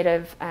 so it's made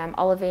of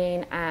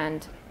olivine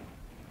and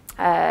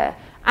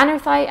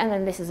anorthite, and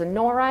then this is a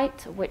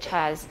norite, which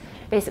has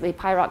basically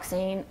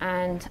pyroxene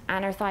and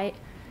anorthite.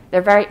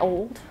 They're very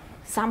old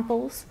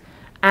samples,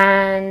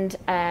 and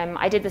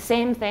I did the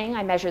same thing.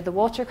 I measured the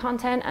water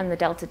content and the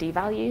delta D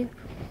value,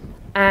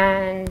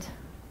 and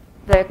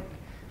the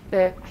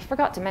I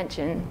forgot to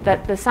mention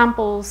that the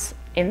samples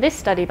in this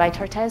study by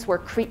Tortes were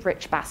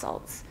crete-rich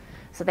basalts.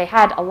 So they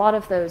had a lot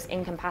of those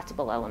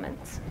incompatible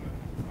elements.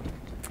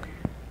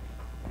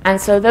 And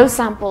so those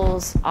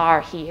samples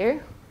are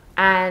here.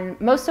 And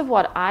most of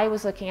what I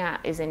was looking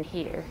at is in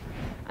here.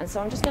 And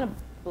so I'm just going to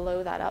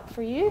blow that up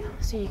for you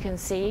so you can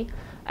see.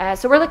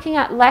 So we're looking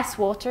at less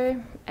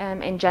water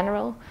in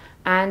general,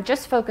 and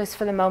just focus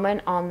for the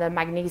moment on the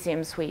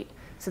magnesium suite,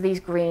 so these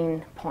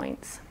green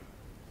points.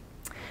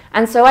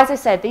 And so, as I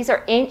said, these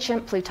are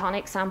ancient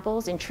plutonic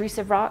samples,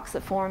 intrusive rocks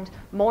that formed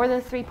more than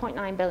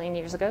 3.9 billion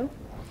years ago.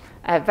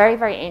 Very,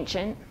 very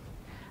ancient.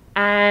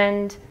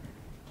 And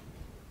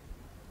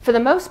for the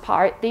most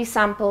part, these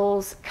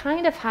samples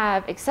kind of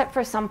have, except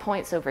for some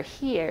points over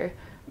here,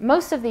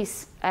 most of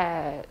these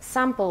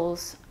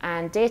samples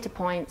and data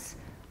points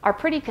are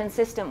pretty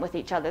consistent with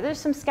each other. There's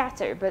some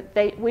scatter, but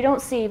we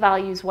don't see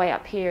values way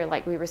up here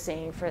like we were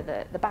seeing for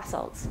the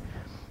basalts.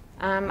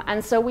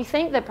 And so we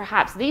think that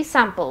perhaps these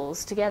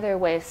samples, together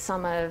with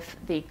some of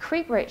the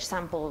crete-rich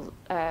samples,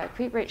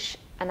 crete-rich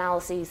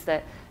analyses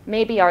that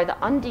maybe are the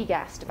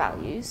undegassed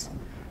values,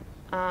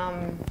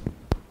 are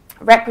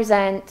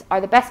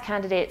the best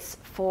candidates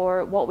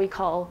for what we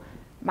call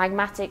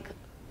magmatic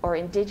or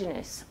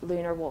indigenous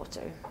lunar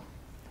water.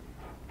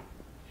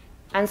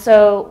 And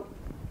so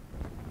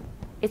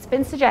it's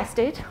been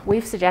suggested,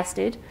 we've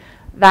suggested,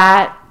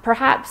 that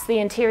perhaps the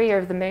interior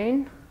of the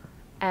moon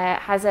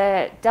has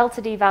a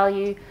delta D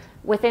value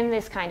within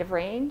this kind of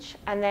range.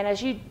 And then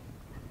as you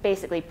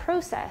basically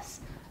process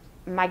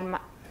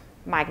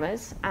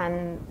magmas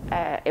and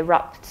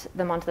erupt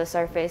them onto the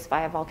surface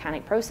via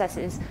volcanic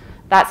processes,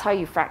 that's how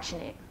you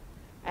fractionate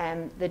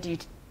the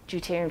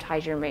deuterium to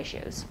hydrogen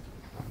ratios.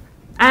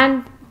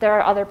 And there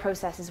are other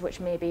processes which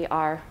maybe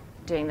are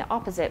doing the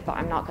opposite, but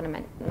I'm not going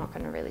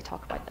to really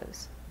talk about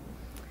those.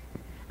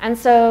 And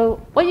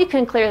so what you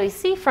can clearly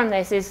see from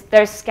this is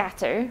there's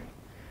scatter,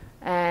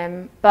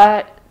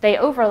 but they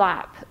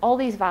overlap. All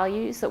these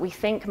values that we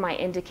think might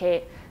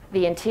indicate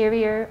the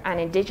interior and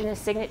indigenous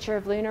signature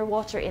of lunar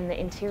water in the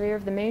interior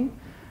of the moon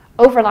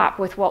overlap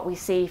with what we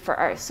see for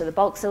Earth. So the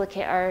bulk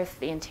silicate Earth,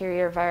 the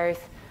interior of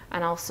Earth,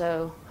 and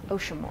also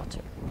ocean water.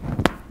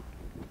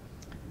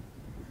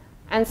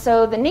 And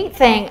so the neat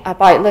thing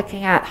about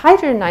looking at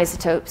hydrogen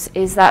isotopes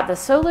is that the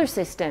solar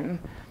system,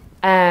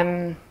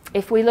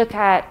 if we look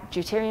at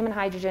deuterium and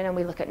hydrogen and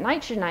we look at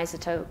nitrogen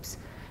isotopes,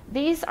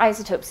 these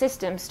isotope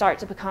systems start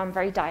to become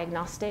very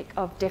diagnostic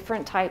of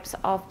different types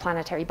of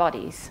planetary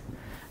bodies.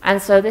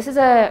 And so this is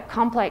a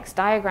complex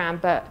diagram,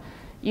 but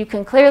you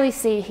can clearly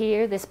see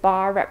here this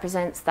bar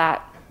represents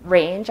that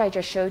range I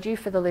just showed you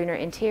for the lunar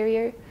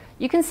interior.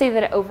 You can see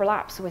that it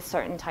overlaps with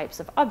certain types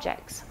of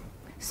objects.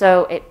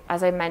 So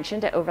as I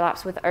mentioned, it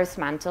overlaps with Earth's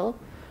mantle.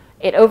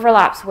 It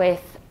overlaps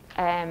with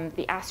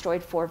the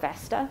asteroid 4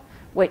 Vesta,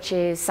 which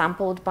is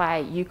sampled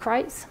by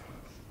eucrites.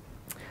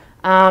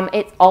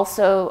 It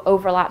also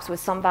overlaps with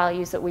some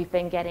values that we've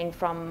been getting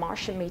from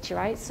Martian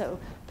meteorites. So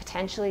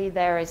potentially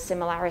there is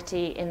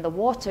similarity in the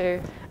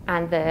water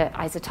and the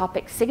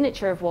isotopic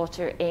signature of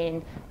water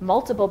in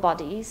multiple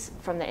bodies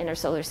from the inner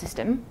solar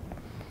system.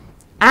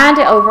 And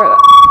it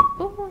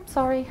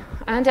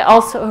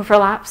also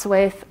overlaps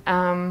with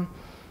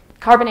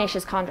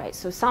carbonaceous chondrites.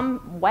 So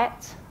some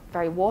wet,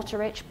 very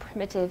water-rich,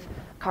 primitive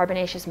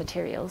carbonaceous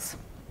materials.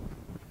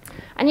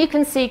 And you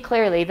can see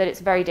clearly that it's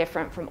very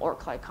different from Oort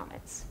cloud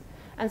comets.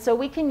 And so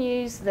we can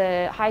use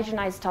the hydrogen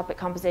isotopic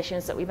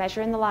compositions that we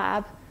measure in the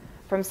lab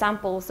from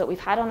samples that we've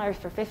had on Earth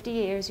for 50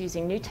 years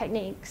using new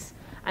techniques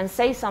and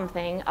say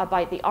something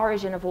about the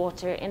origin of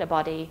water in a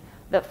body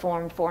that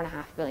formed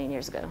 4.5 billion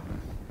years ago.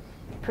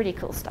 Pretty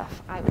cool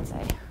stuff, I would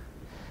say.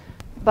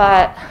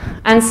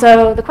 And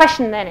so the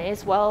question then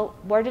is, well,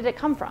 where did it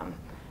come from?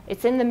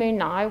 It's in the moon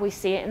now, we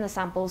see it in the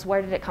samples,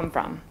 where did it come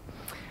from?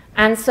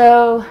 And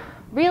so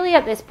really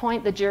at this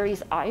point, the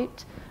jury's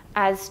out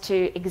as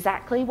to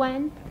exactly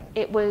when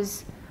it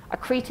was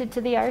accreted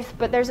to the Earth,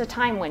 but there's a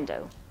time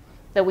window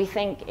that we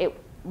think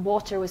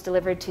water was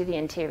delivered to the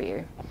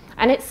interior.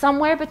 And it's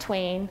somewhere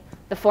between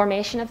the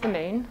formation of the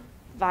moon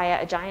via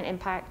a giant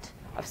impact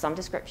of some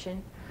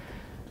description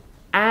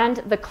and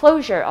the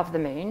closure of the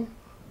moon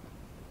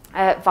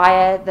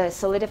via the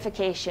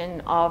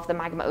solidification of the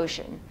magma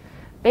ocean.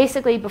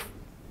 Basically,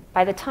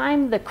 by the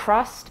time the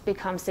crust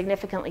becomes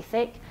significantly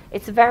thick,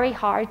 it's very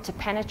hard to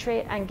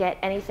penetrate and get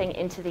anything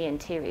into the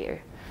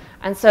interior.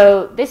 And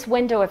so this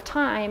window of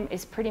time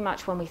is pretty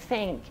much when we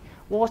think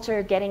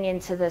water getting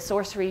into the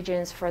source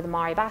regions for the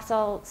Mare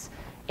basalts,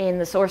 in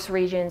the source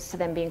regions to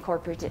then be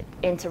incorporated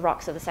into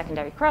rocks of the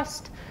secondary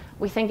crust.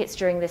 We think it's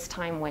during this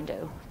time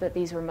window that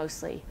these were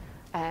mostly,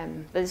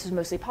 that this was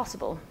mostly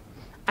possible.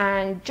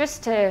 And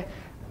just to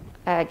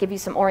give you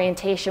some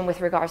orientation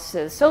with regards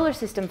to the solar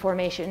system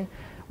formation,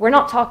 we're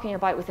not talking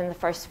about within the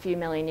first few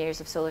million years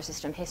of solar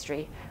system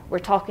history. We're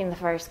talking the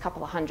first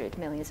couple of 100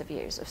 millions of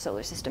years of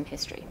solar system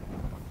history.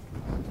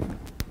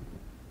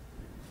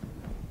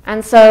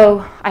 And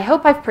so I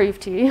hope I've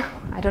proved to you,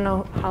 I don't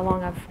know how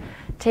long I've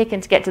taken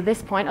to get to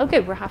this point. Oh,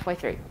 good, we're halfway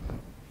through.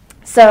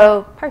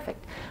 So,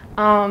 perfect.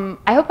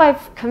 I hope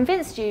I've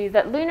convinced you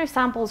that lunar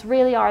samples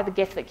really are the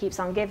gift that keeps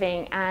on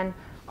giving and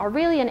are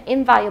really an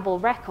invaluable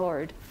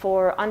record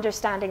for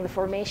understanding the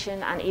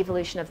formation and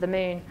evolution of the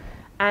moon.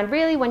 And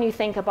really, when you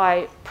think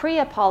about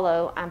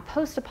pre-Apollo and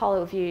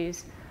post-Apollo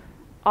views,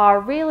 are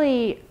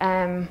really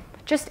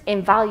just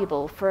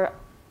invaluable for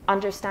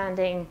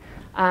understanding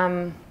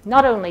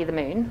not only the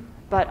moon,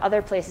 but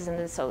other places in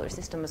the solar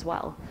system as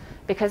well.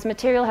 Because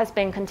material has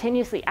been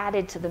continuously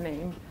added to the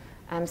moon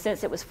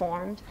since it was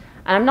formed.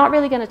 And I'm not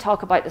really going to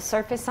talk about the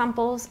surface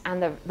samples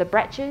and the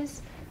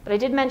breccias, but I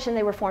did mention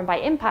they were formed by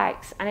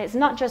impacts, and it's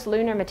not just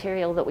lunar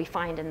material that we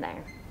find in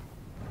there.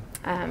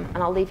 And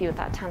I'll leave you with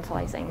that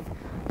tantalizing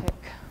pic.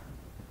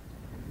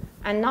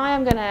 And now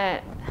I'm going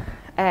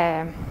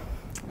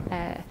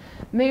to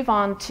move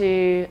on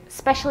to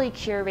specially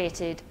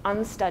curated,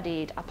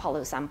 unstudied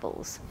Apollo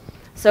samples.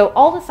 So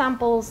all the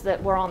samples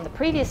that were on the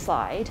previous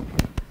slide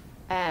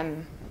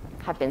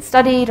have been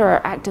studied or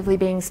are actively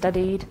being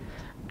studied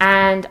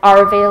and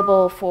are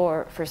available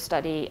for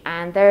study.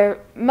 And they're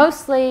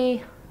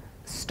mostly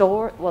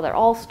stored, well, they're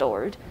all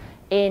stored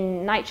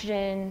in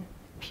nitrogen,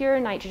 pure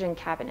nitrogen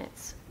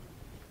cabinets.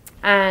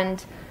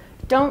 And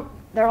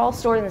they're all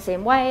stored in the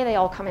same way. They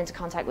all come into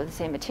contact with the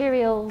same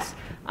materials.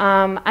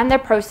 And they're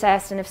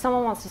processed. And if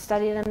someone wants to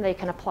study them, they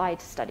can apply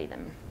to study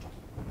them.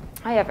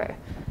 However,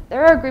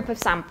 there are a group of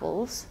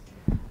samples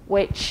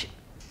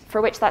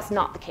for which that's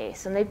not the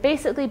case. And they've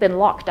basically been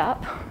locked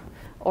up,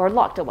 or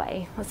locked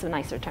away. That's a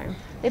nicer term.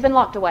 They've been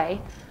locked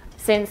away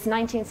since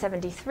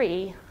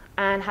 1973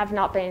 and have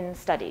not been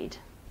studied.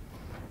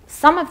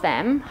 Some of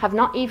them have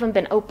not even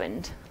been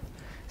opened.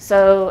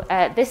 So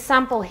this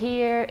sample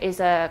here is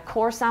a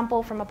core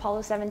sample from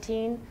Apollo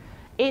 17.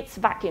 It's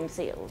vacuum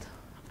sealed.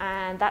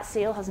 And that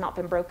seal has not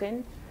been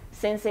broken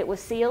since it was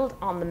sealed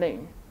on the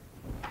moon.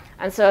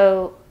 And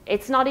so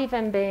it's not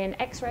even been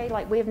X-rayed.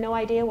 Like, we have no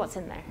idea what's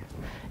in there.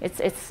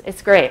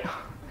 It's great.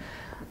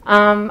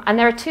 And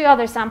there are two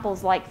other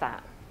samples like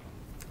that.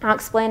 I'll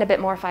explain a bit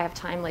more if I have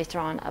time later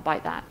on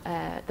about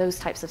that, those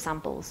types of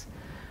samples.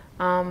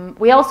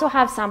 We also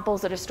have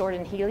samples that are stored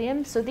in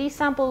helium. So these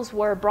samples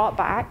were brought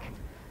back.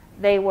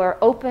 They were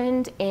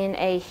opened in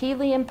a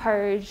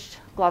helium-purged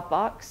glove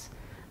box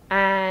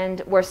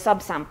and were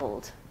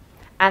subsampled.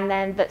 And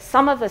then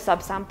some of the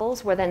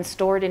subsamples were then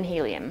stored in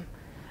helium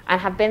and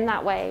have been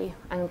that way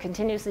and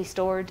continuously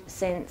stored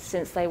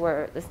since they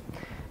were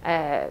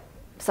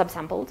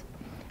subsampled.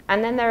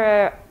 And then there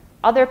are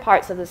other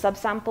parts of the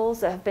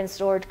subsamples that have been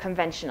stored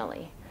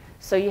conventionally.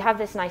 So you have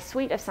this nice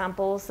suite of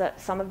samples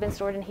that some have been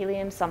stored in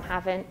helium, some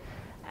haven't.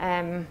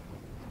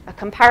 A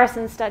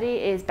comparison study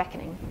is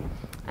beckoning.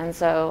 And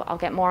so I'll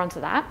get more onto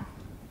that.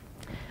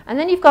 And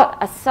then you've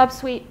got a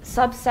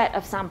subset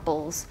of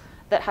samples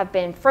that have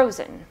been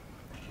frozen.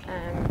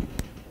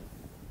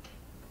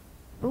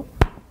 What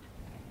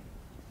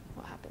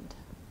happened?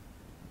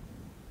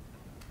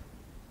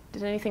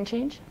 Did anything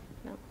change?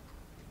 No.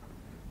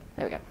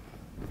 There we go.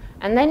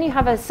 And then you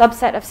have a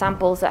subset of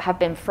samples that have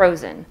been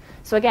frozen.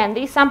 So again,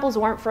 these samples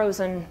weren't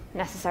frozen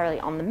necessarily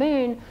on the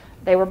moon.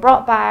 They were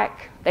brought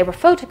back, they were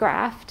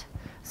photographed.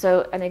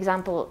 So an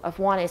example of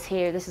one is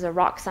here. This is a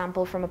rock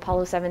sample from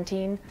Apollo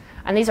 17.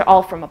 And these are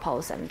all from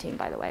Apollo 17,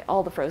 by the way,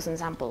 all the frozen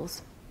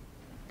samples.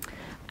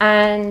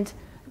 And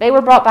they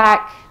were brought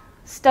back,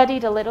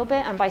 studied a little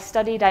bit. And by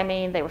studied, I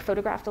mean they were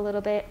photographed a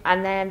little bit.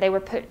 And then they were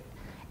put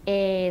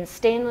in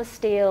stainless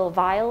steel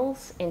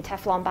vials, in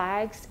Teflon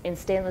bags, in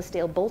stainless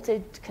steel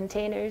bolted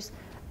containers,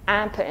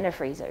 and put in a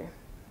freezer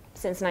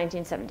since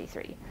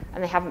 1973.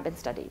 And they haven't been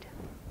studied.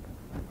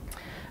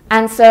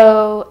 And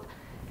so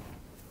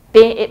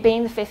it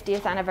being the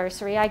 50th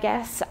anniversary, I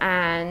guess,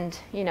 and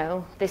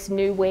this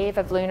new wave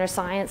of lunar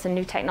science and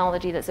new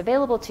technology that's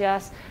available to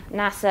us,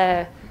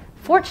 NASA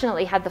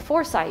fortunately had the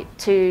foresight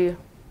to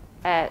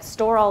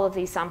store all of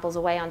these samples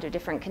away under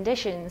different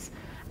conditions.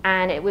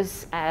 And it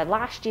was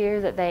last year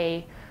that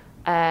they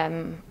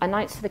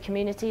announced to the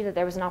community that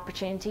there was an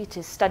opportunity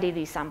to study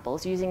these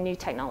samples using new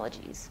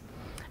technologies.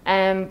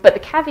 But the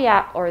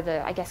caveat, or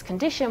the, I guess,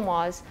 condition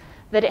was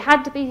that they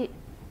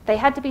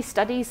had to be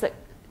studies that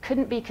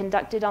couldn't be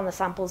conducted on the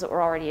samples that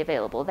were already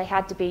available. They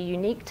had to be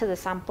unique to the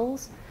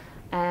samples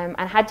and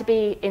had to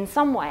be, in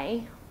some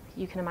way,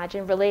 you can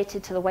imagine,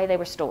 related to the way they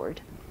were stored.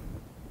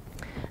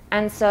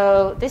 And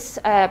so this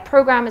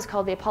program is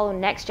called the Apollo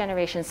Next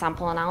Generation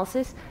Sample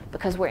Analysis,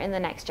 because we're in the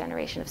next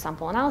generation of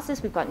sample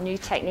analysis. We've got new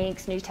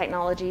techniques, new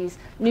technologies,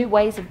 new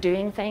ways of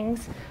doing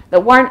things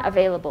that weren't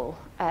available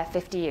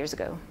 50 years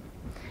ago.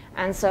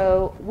 And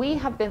so we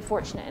have been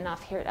fortunate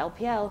enough here at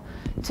LPL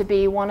to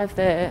be one of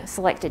the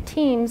selected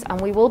teams,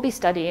 and we will be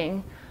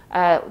studying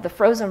the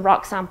frozen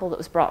rock sample that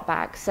was brought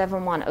back,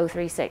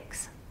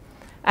 71036.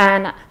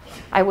 And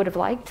I would have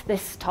liked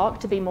this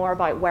talk to be more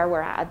about where we're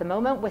at the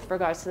moment with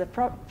regards to the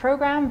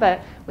program,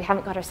 but we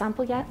haven't got our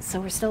sample yet, so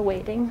we're still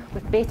waiting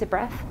with bated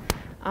breath.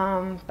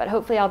 But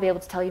hopefully I'll be able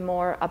to tell you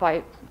more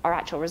about our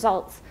actual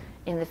results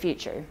in the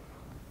future.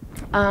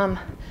 But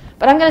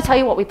I'm going to tell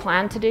you what we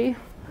plan to do,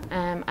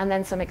 and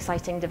then some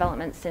exciting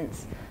developments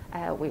since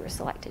we were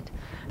selected.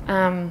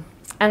 And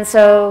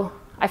so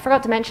I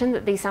forgot to mention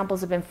that these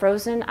samples have been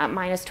frozen at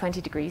minus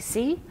 20 degrees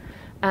C.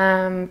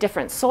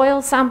 Different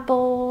soil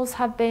samples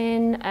have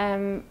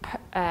been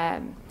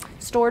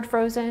stored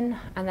frozen,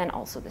 and then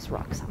also this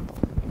rock sample.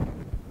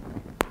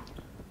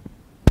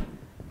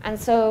 And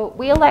so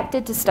we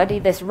elected to study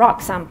this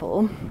rock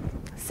sample,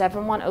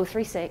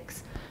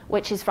 71036,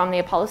 which is from the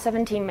Apollo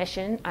 17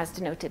 mission, as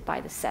denoted by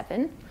the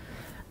 7.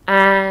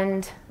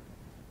 And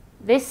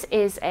this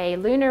is a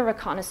lunar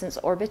reconnaissance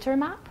orbiter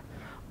map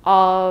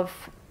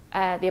of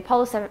the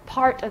Apollo 7,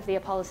 part of the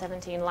Apollo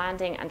 17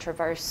 landing and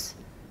traverse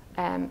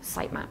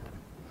site map.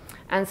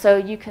 And so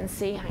you can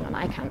see, hang on,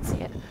 I can't see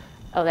it.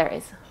 Oh, there it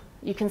is.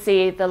 You can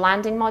see the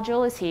landing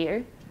module is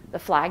here, the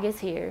flag is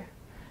here,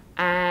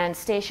 and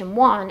Station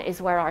 1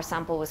 is where our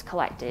sample was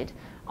collected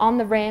on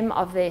the rim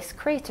of this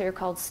crater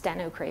called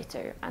Steno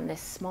crater, and this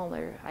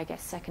smaller, I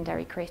guess,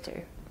 secondary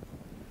crater.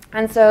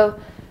 And so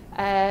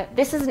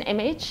this is an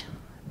image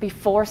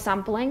before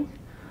sampling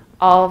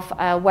of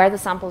where the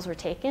samples were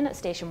taken at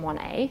Station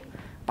 1A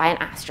by an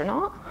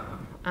astronaut.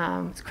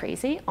 It's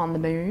crazy, on the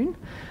moon.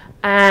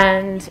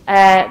 And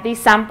these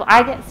samples,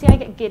 I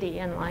get giddy,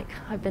 and like,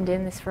 I've been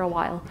doing this for a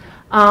while.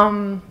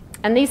 And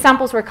these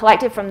samples were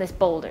collected from this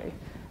boulder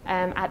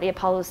at the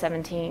Apollo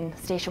 17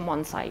 Station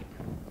 1 site.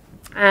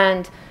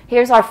 And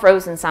here's our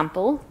frozen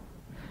sample.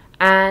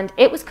 And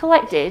it was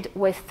collected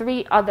with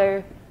 3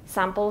 other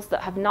samples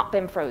that have not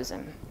been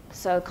frozen.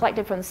 So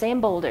collected from the same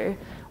boulder,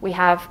 we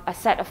have a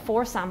set of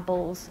 4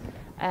 samples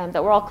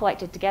that were all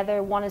collected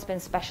together. One has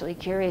been specially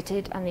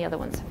curated, and the other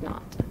ones have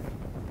not.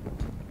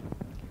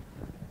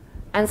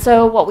 And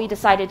so what we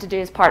decided to do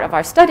as part of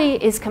our study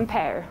is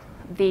compare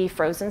the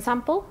frozen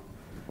sample,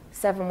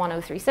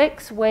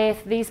 71036,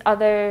 with these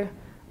other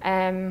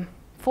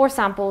 4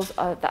 samples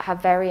that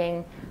have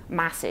varying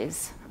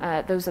masses.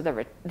 Those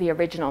are the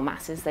original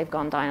masses. They've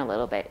gone down a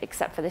little bit,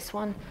 except for this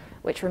one,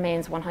 which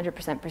remains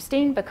 100%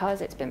 pristine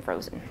because it's been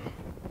frozen.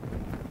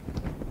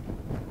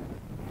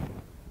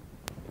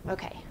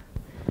 Okay,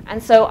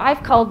 and so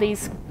I've called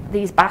these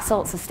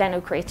basalts the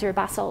Steno crater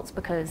basalts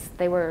because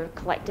they were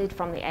collected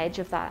from the edge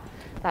of that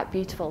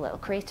beautiful little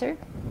crater.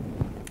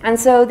 And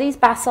so these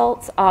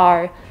basalts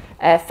are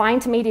fine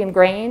to medium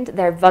grained.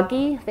 They're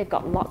vuggy. They've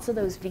got lots of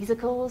those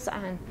vesicles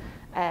and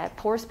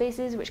pore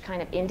spaces, which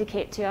kind of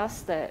indicate to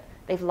us that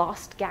they've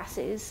lost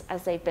gases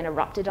as they've been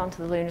erupted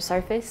onto the lunar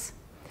surface.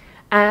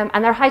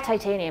 And they're high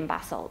titanium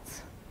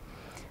basalts.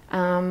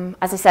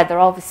 As I said, they're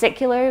all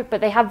vesicular, but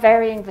they have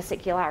varying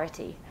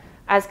vesicularity,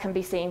 as can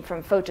be seen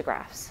from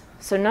photographs.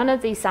 So none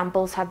of these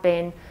samples have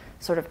been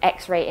sort of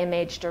X-ray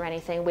imaged or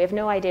anything. We have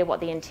no idea what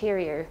the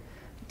interior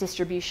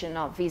distribution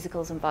of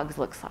vesicles and bugs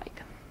looks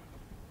like.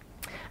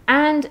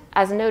 And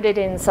as noted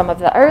in some of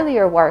the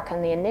earlier work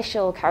and the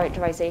initial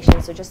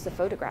characterization, so just the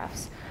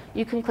photographs,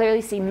 you can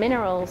clearly see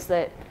minerals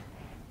that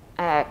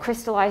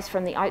crystallize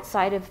from the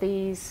outside of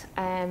these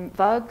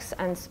bugs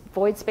and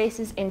void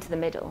spaces into the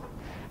middle,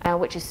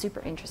 which is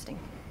super interesting.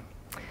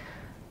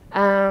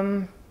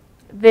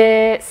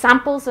 The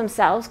samples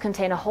themselves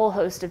contain a whole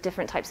host of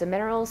different types of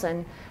minerals,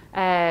 and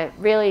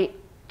really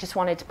just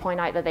wanted to point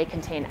out that they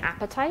contain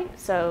apatite.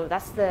 So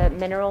that's the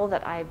mineral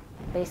that I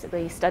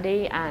basically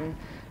study and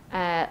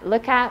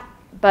look at.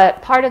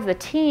 But part of the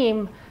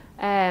team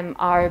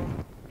are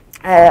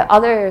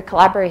other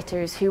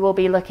collaborators who will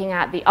be looking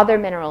at the other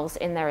minerals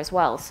in there as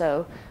well.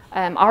 So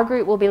our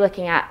group will be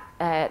looking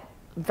at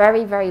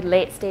very, very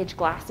late stage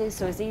glasses.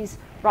 So as these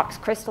rocks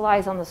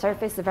crystallize on the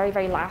surface, the very,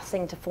 very last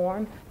thing to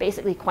form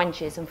basically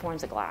quenches and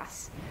forms a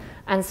glass.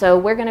 And so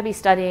we're going to be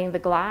studying the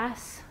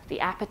glass, the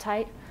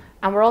apatite,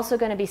 and we're also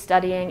going to be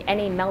studying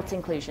any melt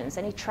inclusions,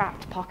 any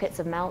trapped pockets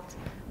of melt,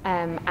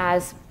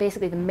 as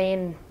basically the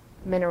main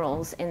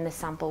minerals in the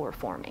sample we're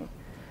forming.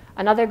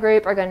 Another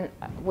group are going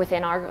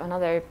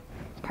another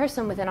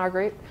person within our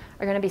group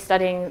are going to be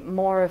studying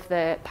more of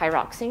the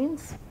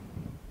pyroxenes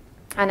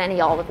and any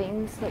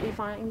olivines that we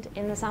find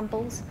in the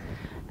samples.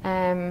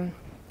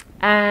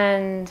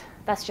 And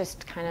that's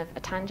just kind of a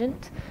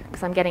tangent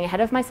because I'm getting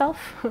ahead of myself.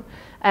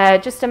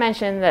 Just to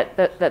mention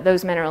that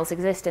those minerals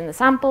exist in the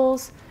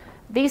samples.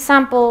 These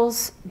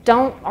samples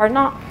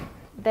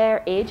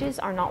their ages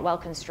are not well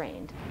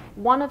constrained.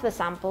 One of the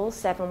samples,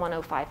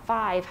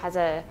 71055, has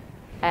a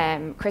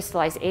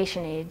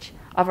crystallization age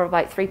of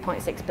about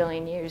 3.6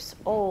 billion years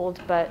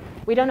old, but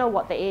we don't know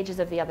what the ages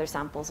of the other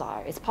samples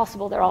are. It's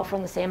possible they're all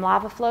from the same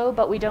lava flow,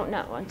 but we don't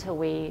know until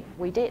we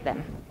date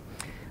them.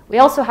 We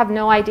also have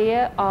no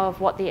idea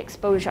of what the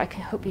exposure, I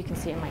hope you can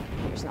see my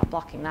computer's not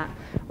blocking that.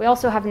 We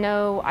also have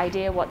no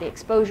idea what the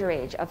exposure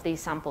age of these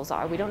samples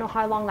are. We don't know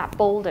how long that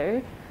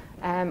boulder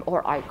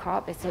or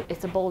outcrop,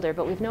 it's a boulder,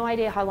 but we have no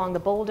idea how long the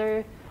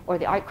boulder or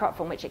the outcrop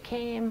from which it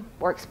came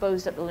were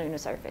exposed at the lunar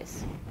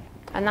surface.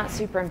 And that's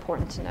super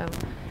important to know,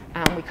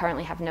 and we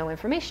currently have no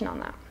information on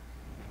that.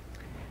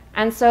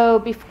 And so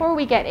before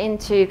we get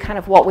into kind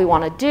of what we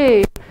want to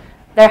do,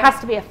 there has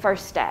to be a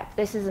first step.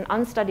 This is an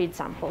unstudied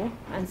sample,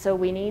 and so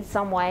we need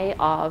some way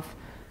of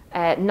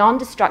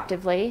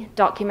non-destructively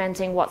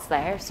documenting what's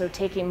there, so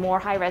taking more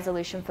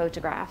high-resolution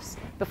photographs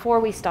before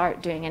we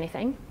start doing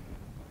anything.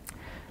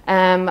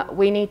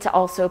 We need to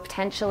also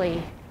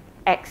potentially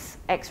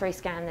X-ray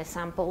scan this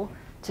sample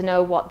to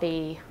know what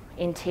the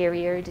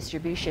interior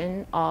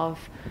distribution of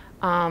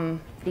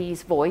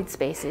these void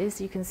spaces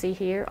you can see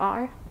here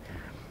are.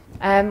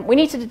 We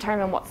need to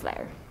determine what's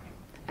there.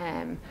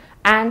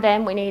 And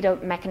then we need a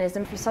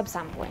mechanism for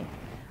subsampling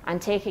and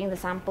taking the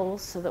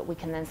samples so that we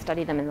can then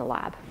study them in the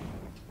lab.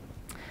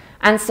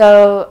 And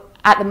so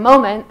at the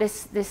moment,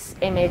 this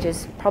image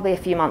is probably a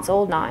few months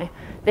old now.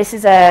 This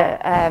is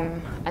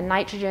a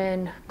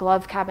nitrogen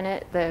glove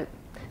cabinet.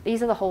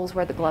 These are the holes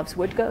where the gloves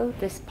would go.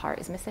 This part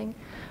is missing.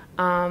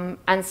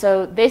 And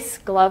so this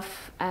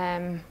glove,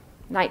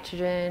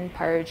 nitrogen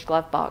purge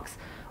glove box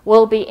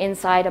will be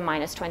inside a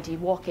 -20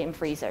 walk-in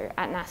freezer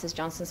at NASA's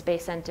Johnson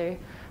Space Center,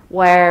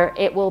 where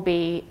it will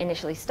be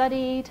initially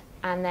studied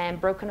and then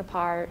broken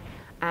apart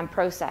and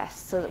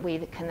processed so that we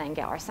can then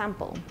get our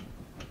sample.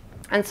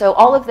 And so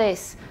all of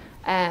this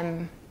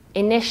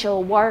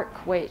initial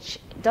work, which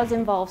does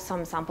involve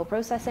some sample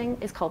processing,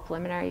 is called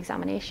preliminary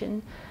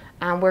examination.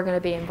 And we're going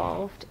to be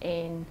involved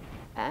in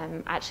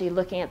actually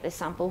looking at this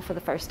sample for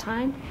the first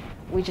time.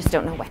 We just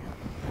don't know when.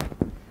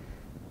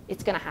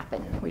 It's going to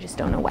happen. We just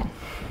don't know when.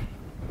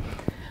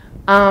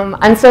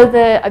 And so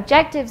the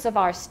objectives of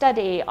our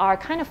study are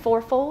kind of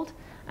fourfold.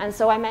 And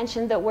so I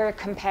mentioned that we're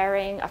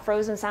comparing a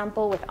frozen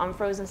sample with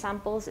unfrozen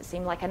samples. It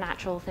seemed like a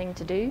natural thing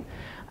to do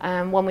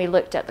when we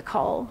looked at the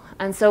call.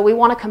 And so we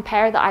want to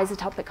compare the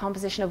isotopic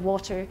composition of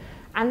water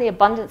and the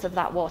abundance of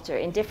that water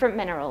in different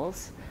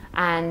minerals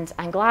and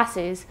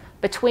glasses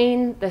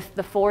between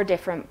the four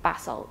different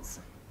basalts.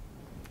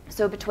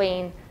 So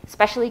between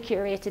specially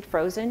curated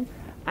frozen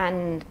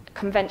and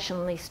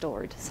conventionally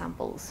stored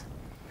samples.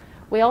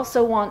 We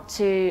also want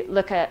to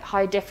look at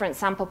how different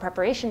sample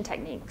preparation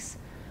techniques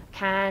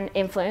can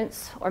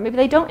influence, or maybe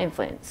they don't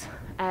influence,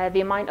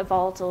 the amount of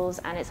volatiles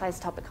and its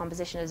isotopic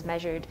composition as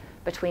measured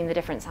between the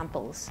different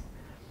samples.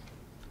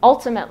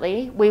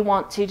 Ultimately, we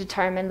want to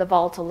determine the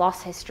volatile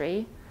loss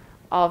history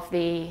of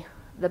the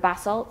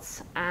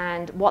basalts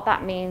and what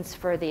that means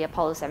for the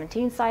Apollo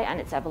 17 site and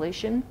its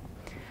evolution,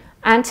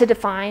 and to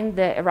define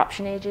the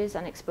eruption ages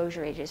and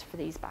exposure ages for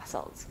these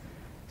basalts.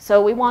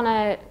 So we want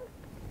to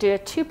do a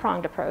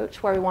two-pronged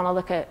approach where we want to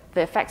look at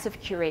the effects of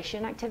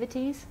curation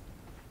activities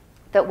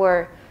that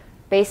were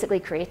basically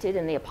created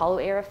in the Apollo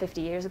era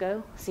 50 years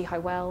ago, see how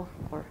well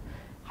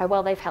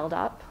they've held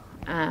up,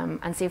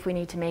 and see if we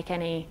need to make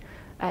any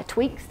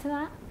tweaks to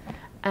that.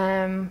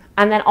 And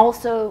then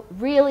also,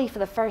 really for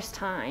the first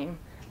time,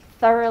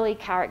 thoroughly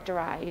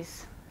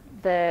characterize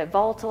the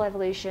volatile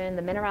evolution,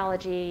 the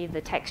mineralogy,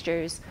 the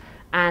textures,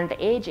 and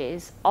the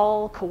ages,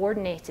 all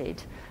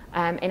coordinated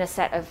in a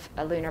set of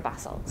lunar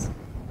basalts.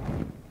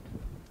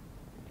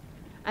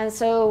 And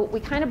so we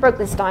kind of broke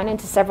this down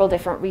into several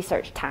different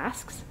research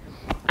tasks.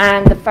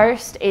 And the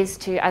first is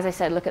to, as I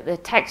said, look at the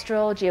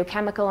textural,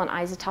 geochemical, and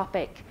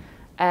isotopic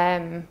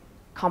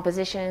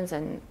compositions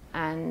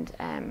and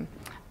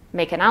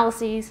make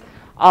analyses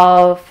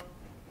of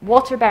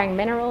water-bearing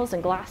minerals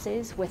and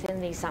glasses within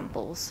these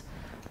samples,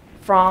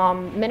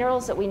 from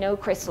minerals that we know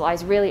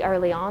crystallize really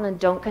early on and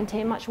don't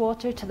contain much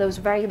water to those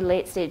very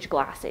late-stage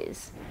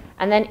glasses.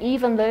 And then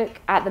even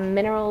look at the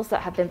minerals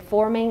that have been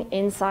forming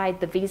inside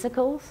the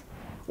vesicles,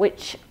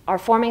 which are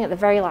forming at the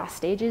very last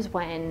stages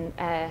when,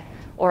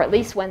 or at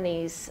least when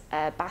these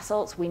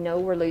basalts we know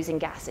were losing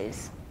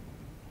gases.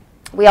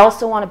 We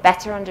also want to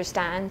better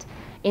understand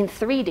in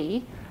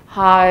 3D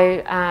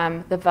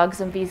how the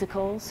vugs and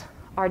vesicles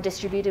are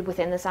distributed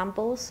within the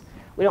samples.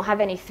 We don't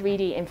have any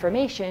 3D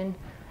information,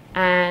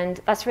 and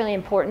that's really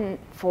important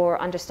for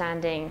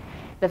understanding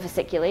the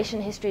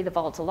vesiculation history, the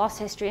volatile loss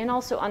history, and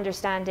also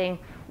understanding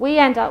we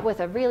end up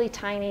with a really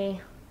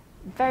tiny,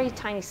 very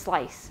tiny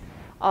slice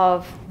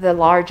of the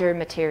larger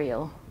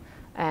material.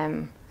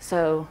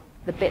 So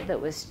the bit that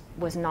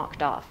was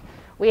knocked off.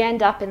 We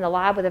end up in the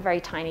lab with a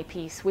very tiny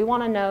piece. We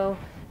want to know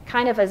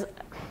kind of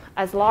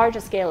as large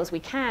a scale as we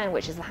can,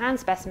 which is the hand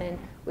specimen.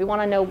 We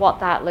want to know what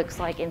that looks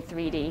like in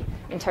 3D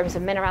in terms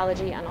of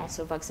mineralogy and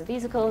also vugs and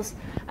vesicles.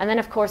 And then,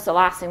 of course, the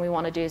last thing we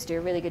want to do is do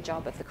a really good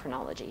job of the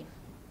chronology.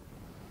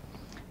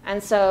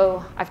 And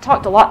so I've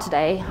talked a lot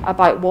today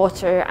about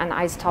water and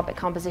isotopic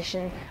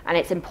composition and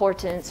its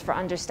importance for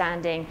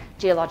understanding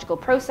geological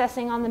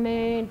processing on the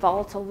moon,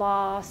 volatile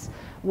loss,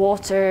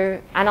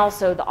 water, and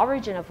also the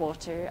origin of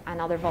water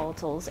and other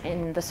volatiles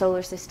in the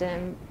solar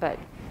system, but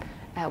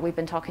we've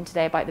been talking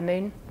today about the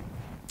moon.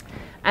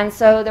 And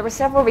so there were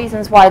several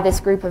reasons why this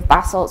group of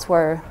basalts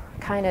were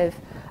kind of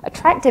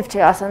attractive to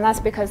us, and that's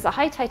because the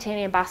high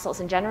titanium basalts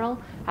in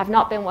general have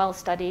not been well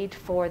studied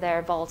for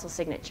their volatile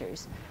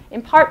signatures.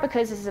 In part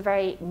because this is a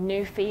very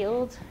new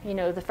field. You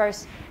know, the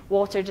first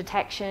water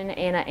detection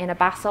in a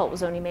basalt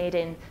was only made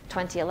in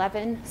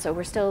 2011, so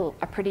we're still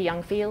a pretty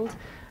young field.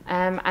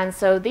 And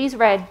so these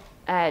red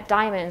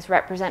diamonds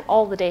represent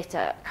all the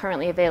data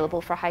currently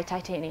available for high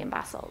titanium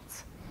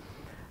basalts.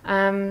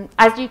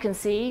 As you can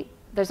see,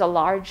 there's a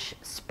large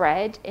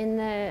spread in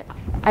the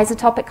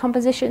isotopic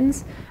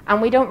compositions,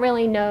 and we don't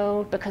really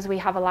know, because we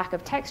have a lack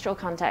of textual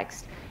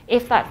context,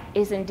 if that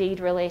is indeed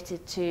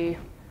related to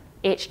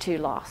H2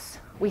 loss.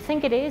 We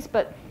think it is,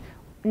 but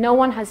no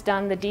one has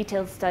done the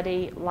detailed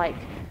study like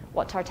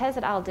what Tartez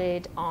et al.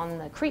 Did on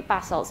the Crete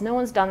basalts. No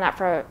one's done that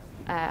for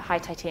high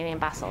titanium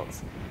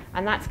basalts.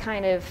 And that's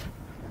kind of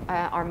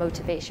our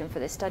motivation for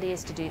this study,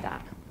 is to do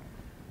that.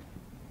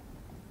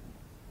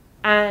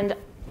 And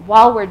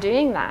while we're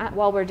doing that,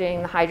 while we're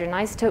doing the hydrogen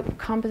isotope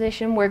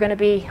composition, we're going to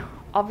be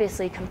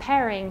obviously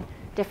comparing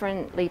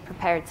differently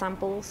prepared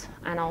samples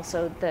and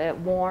also the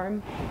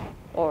warm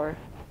or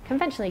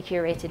conventionally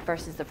curated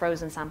versus the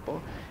frozen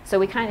sample. So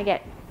we kind of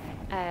get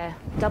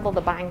double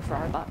the bang for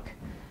our buck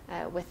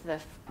with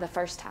the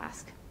first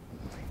task.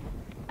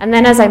 And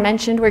then, as I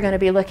mentioned, we're going to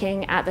be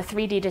looking at the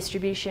 3D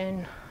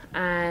distribution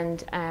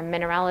and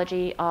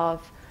mineralogy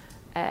of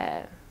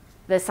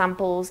the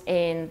samples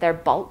in their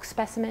bulk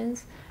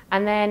specimens.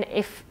 And then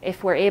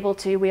if we're able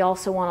to, we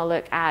also want to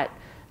look at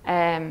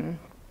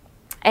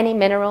any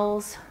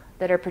minerals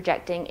that are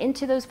projecting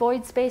into those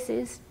void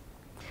spaces,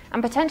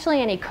 and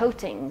potentially any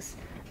coatings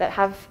that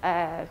have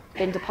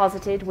been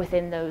deposited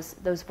within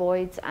those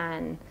voids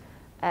and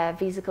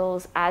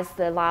vesicles as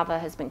the lava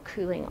has been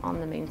cooling on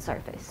the moon's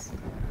surface.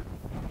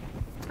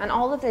 And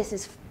all of this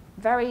is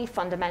very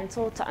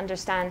fundamental to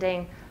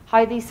understanding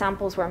how these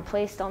samples were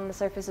placed on the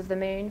surface of the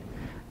moon,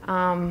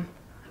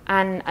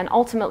 and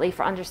ultimately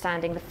for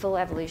understanding the full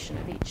evolution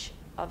of each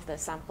of the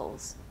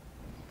samples.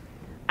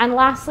 And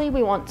lastly,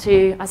 we want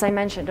to, as I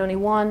mentioned, only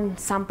one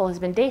sample has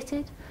been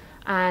dated,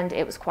 and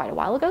it was quite a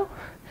while ago.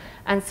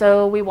 And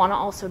so we want to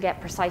also get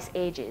precise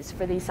ages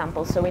for these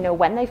samples, so we know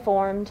when they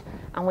formed,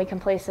 and we can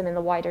place them in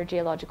the wider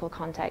geological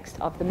context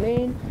of the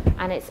moon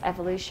and its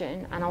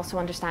evolution, and also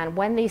understand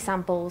when these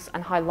samples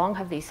and how long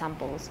have these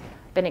samples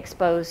been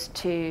exposed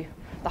to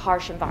the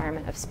harsh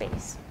environment of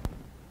space.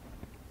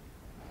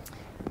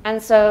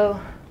 And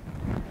so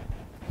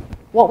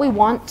what we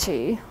want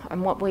to,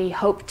 and what we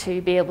hope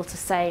to be able to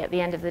say at the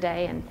end of the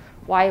day, and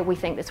why we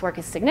think this work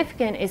is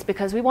significant, is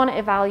because we want to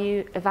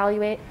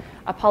evaluate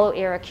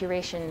Apollo-era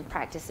curation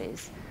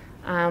practices.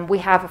 We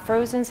have a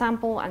frozen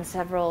sample and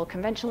several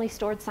conventionally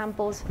stored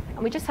samples, and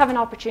we just have an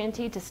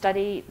opportunity to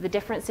study the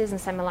differences and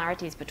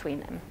similarities between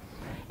them.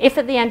 If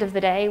at the end of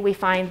the day we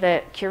find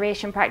that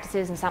curation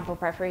practices and sample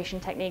preparation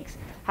techniques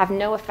have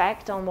no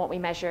effect on what we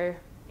measure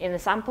in the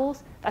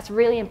samples, that's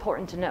really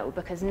important to know,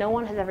 because no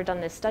one has ever done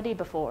this study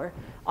before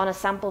on a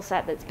sample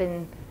set that's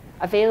been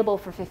available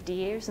for 50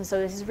 years. And so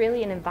this is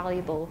really an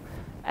invaluable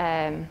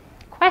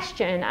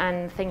question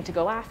and thing to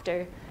go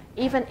after,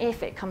 even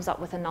if it comes up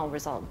with a null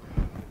result.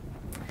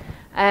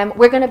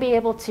 We're going to be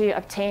able to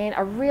obtain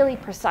a really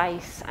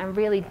precise and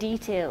really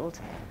detailed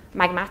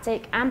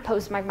magmatic and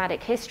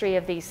post-magmatic history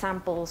of these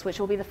samples, which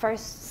will be the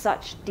first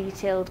such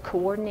detailed,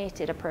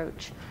 coordinated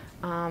approach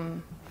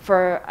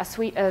for a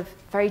suite of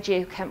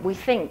we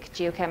think,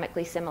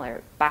 geochemically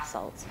similar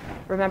basalts.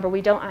 Remember,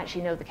 we don't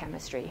actually know the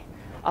chemistry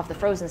of the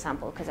frozen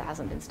sample because it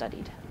hasn't been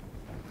studied.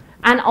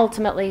 And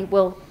ultimately,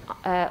 we'll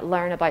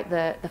learn about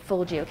the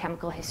full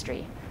geochemical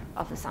history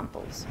of the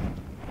samples.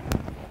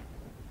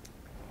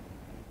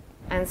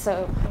 And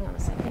so, hang on a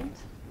second.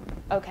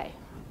 Okay.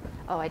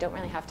 Oh, I don't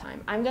really have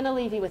time. I'm going to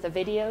leave you with a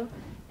video.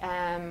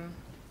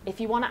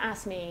 If you want to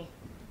ask me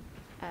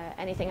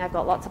anything, I've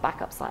got lots of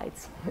backup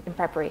slides in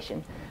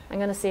preparation. I'm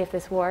going to see if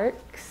this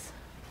works,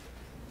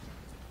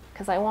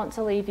 because I want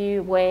to leave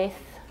you with,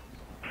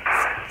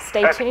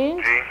 stay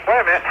tuned. Wait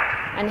a minute.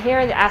 And here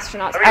are the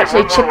astronauts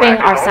actually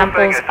chipping our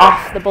samples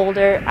off the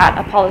boulder at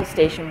Apollo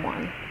Station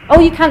 1.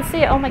 Oh, you can't see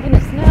it. Oh my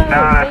goodness, no. No,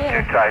 that's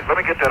too tight. Let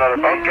me get that other.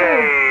 No.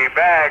 Okay,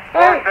 bag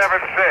Bert.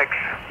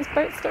 476 Is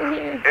Bert still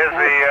here? is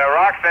the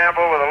rock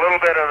sample with a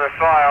little bit of the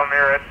soil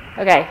near it.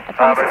 Okay, I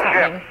promise it's But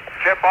happening.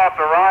 chip off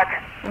the rock,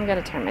 I'm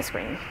going to turn my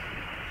screen.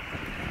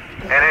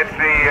 and it's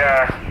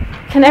the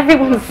Can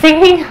everyone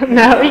see?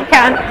 No, you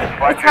can't.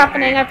 It's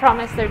happening. I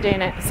promise they're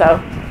doing it.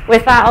 So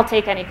with that, I'll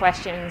take any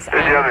questions.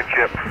 there's the other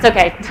chip. It's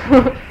okay.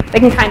 They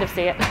can kind of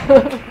see it.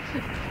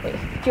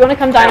 Do you want to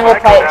come down and we'll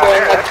play it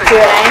during the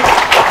Q&A?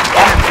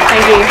 Yeah,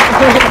 thank you.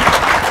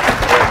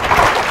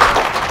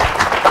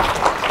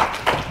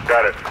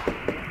 Got it.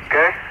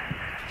 Okay.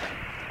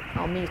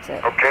 I'll mute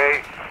it.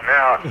 Okay.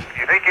 Now,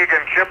 you think you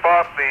can chip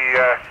off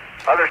the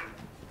other?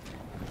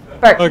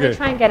 Bert, can Okay. you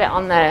try and get it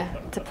on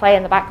to play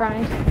in the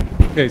background?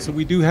 Okay, so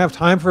we do have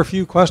time for a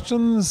few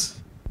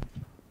questions.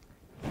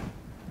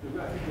 Do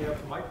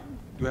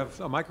you have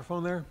a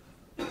microphone there?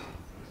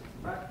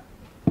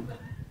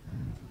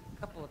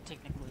 Couple of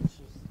technical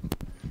issues.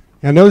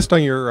 I noticed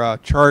on your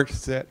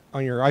charts that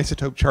on your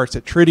isotope charts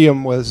that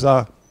tritium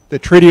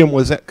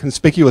was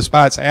conspicuous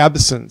by its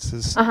absence.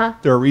 Is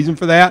there a reason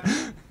for that?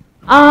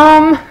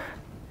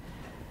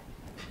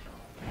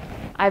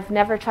 I've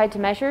never tried to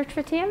measure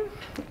tritium,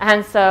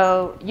 and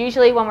so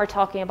usually when we're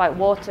talking about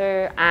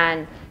water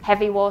and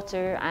heavy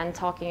water and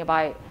talking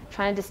about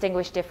trying to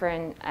distinguish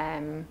different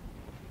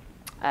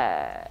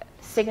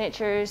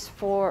signatures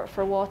for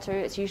water,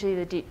 it's usually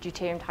the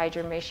deuterium to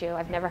hydrogen ratio.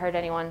 I've never heard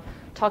anyone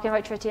talking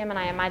about tritium, and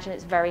I imagine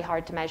it's very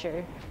hard to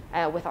measure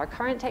with our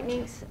current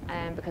techniques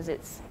because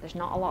there's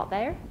not a lot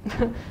there.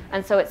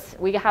 And so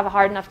we have a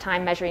hard enough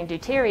time measuring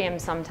deuterium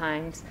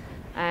sometimes,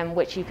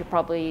 which you could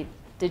probably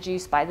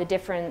deduce by the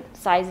different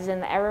sizes in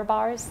the error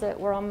bars that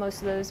were on most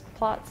of those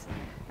plots.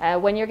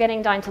 When you're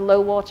getting down to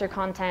low water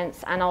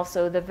contents and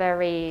also the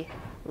very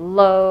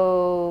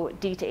low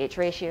D to H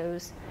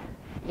ratios,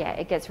 yeah,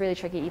 it gets really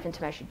tricky even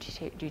to measure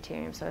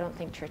deuterium, so I don't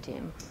think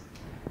tritium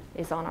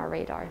is on our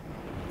radar.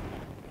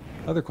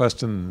 Other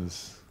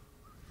questions?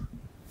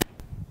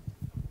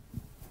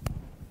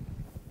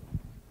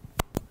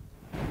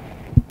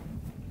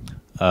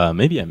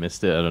 Maybe I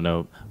missed it, I don't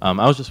know. I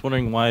was just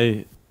wondering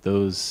why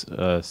those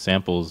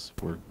samples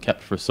were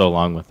kept for so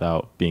long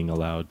without being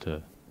allowed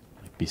to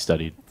be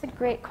studied. That's a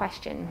great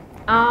question.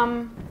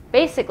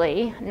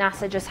 Basically,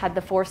 NASA just had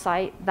the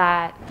foresight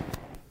that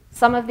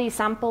some of these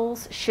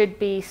samples should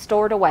be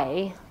stored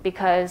away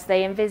because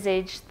they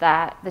envisaged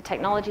that the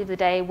technology of the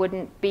day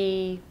wouldn't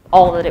be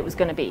all that it was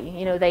going to be.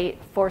 You know, they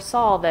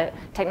foresaw that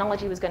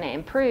technology was going to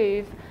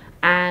improve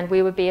and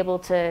we would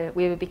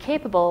be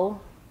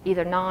capable,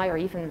 either now or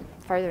even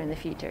further in the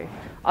future,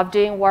 of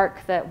doing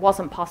work that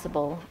wasn't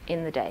possible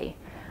in the day.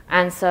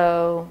 And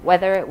so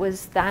whether it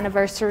was the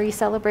anniversary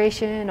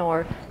celebration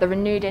or the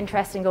renewed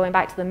interest in going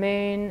back to the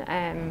moon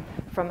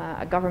from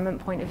a government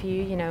point of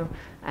view, you know,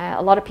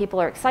 a lot of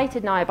people are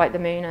excited now about the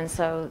moon, and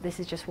so this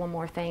is just one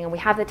more thing. And we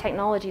have the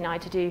technology now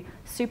to do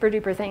super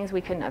duper things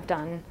we couldn't have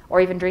done or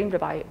even dreamed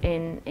about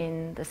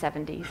in the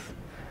 70s.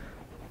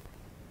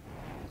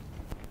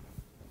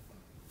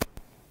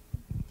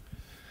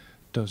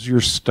 Does your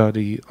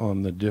study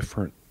on the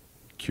different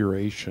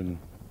curation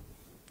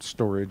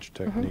storage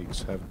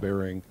techniques have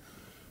bearing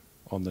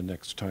on the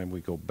next time we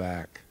go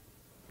back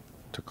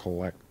to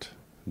collect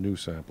new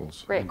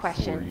samples? Great in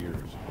question. 4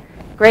 years?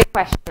 Great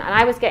question. And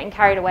I was getting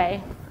carried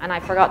away, and I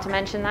forgot to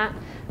mention that.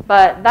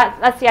 But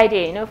that's the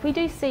idea. You know, if we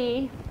do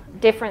see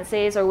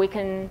differences, or we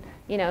can,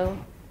 you know,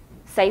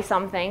 say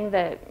something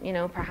that, you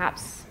know,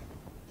 perhaps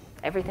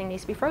everything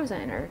needs to be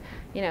frozen, or,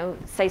 you know,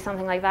 say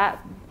something like that,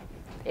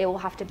 it will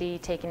have to be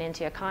taken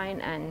into account.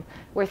 And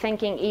we're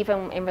thinking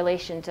even in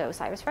relation to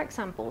OSIRIS-REx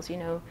samples, you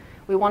know,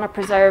 we want to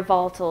preserve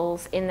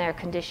volatiles in their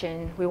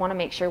condition. We want to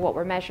make sure what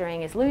we're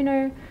measuring is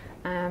lunar.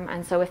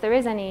 And so if there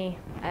is any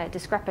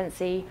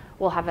discrepancy,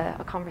 we'll have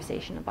a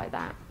conversation about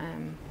that.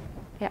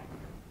 Yeah,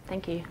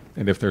 thank you.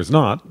 And if there's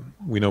not,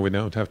 we know we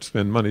don't have to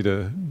spend money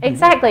to...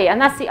 Exactly, and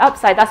that's the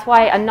upside. That's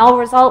why a null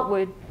result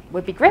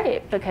would be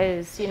great,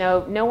 because, you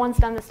know, no one's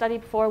done the study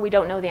before. We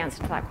don't know the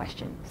answer to that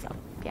question, so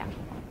yeah.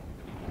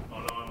 Oh,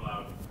 no, I'm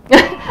loud.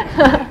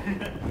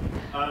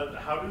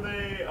 How do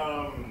they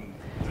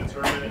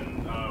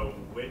determine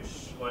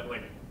which,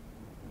 like,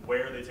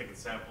 where they take the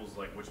samples,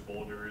 like which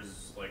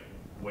boulders, like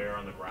where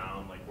on the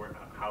ground, like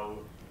how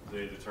do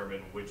they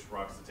determine which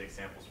rocks to take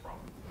samples from?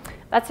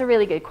 That's a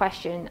really good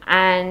question.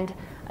 And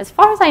as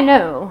far as I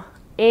know,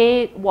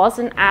 it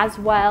wasn't as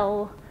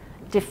well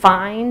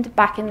defined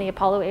back in the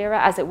Apollo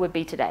era as it would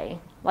be today.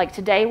 Like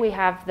today we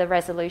have the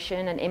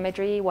resolution and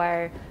imagery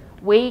where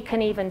we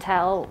can even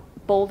tell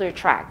boulder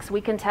tracks.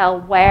 We can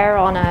tell where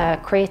on a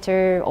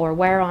crater or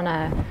where on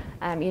a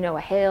you know,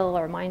 a hill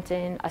or a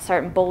mountain a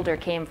certain boulder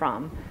came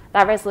from.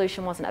 That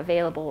resolution wasn't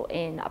available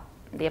in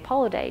the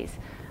Apollo days.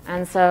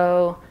 And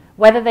so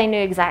whether they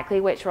knew exactly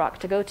which rock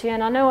to go to,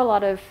 and I know a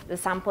lot of the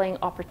sampling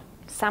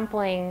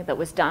that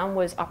was done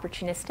was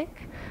opportunistic.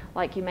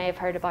 Like you may have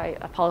heard about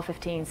Apollo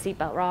 15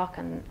 seatbelt rock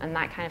and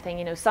that kind of thing.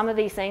 You know, some of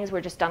these things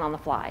were just done on the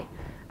fly.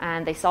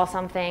 And they saw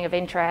something of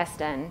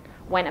interest and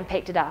went and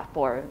picked it up.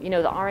 Or, you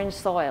know, the orange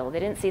soil,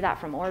 they didn't see that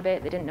from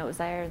orbit, they didn't know it was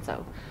there, and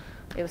so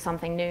it was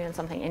something new and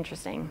something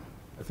interesting.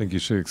 I think you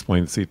should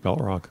explain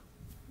seatbelt rock.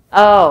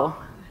 Oh,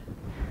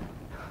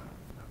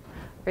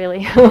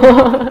 really?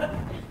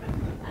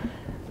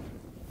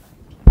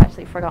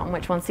 Actually forgotten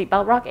which one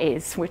seatbelt rock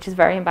is, which is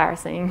very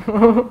embarrassing.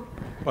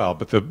 Well,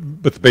 but the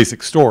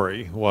basic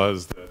story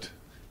was that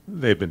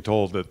they'd been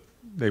told that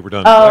they were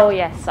done. Oh,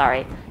 yes,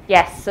 sorry.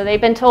 Yes, so they've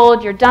been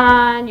told you're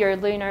done, your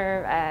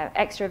lunar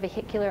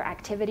extravehicular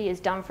activity is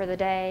done for the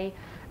day,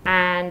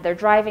 and they're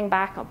driving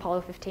back,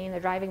 Apollo 15, they're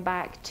driving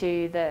back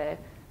to the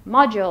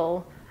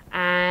module,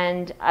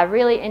 and a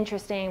really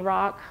interesting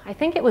rock, I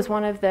think it was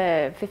one of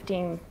the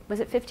 15, was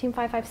it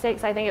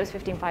 15556? I think it was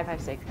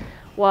 15556,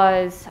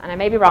 was, and I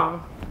may be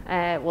wrong,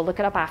 we'll look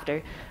it up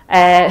after,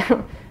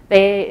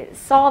 they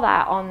saw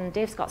that on,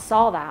 Dave Scott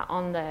saw that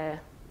on the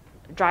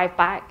drive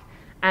back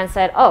and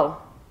said,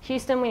 oh,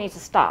 Houston, we need to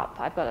stop.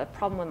 I've got a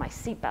problem with my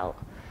seatbelt.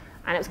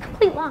 And it was a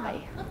complete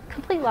lie,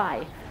 complete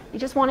lie. He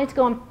just wanted to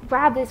go and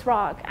grab this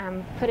rock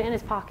and put it in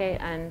his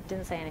pocket and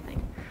didn't say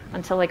anything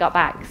until they got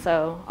back.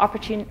 So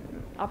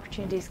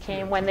opportunities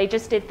came when they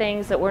just did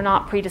things that were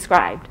not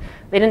pre-described.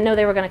 They didn't know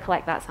they were going to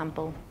collect that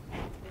sample.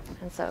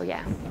 And so,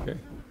 yeah, Okay.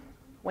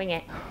 wing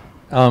it.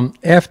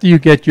 After you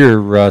get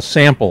your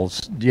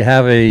samples, do you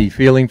have a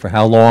feeling for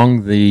how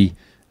long the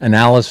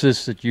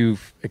analysis that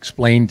you've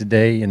explained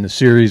today in the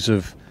series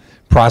of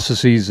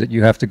processes that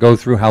you have to go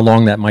through, how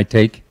long that might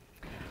take?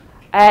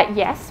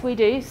 Yes, we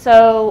do.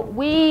 So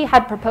we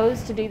had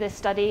proposed to do this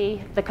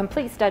study, the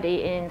complete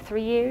study, in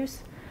 3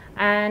 years.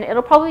 And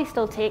it'll probably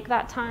still take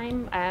that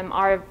time.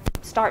 Our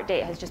start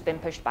date has just been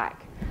pushed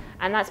back.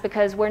 And that's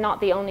because we're not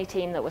the only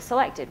team that was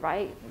selected,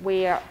 right?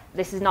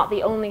 This is not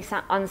the only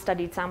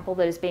unstudied sample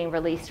that is being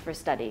released for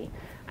study.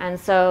 And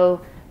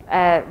so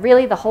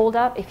really the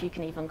holdup, if you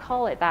can even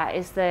call it that,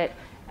 is that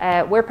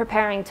we're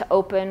preparing to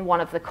open one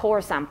of the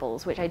core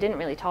samples, which I didn't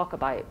really talk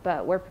about,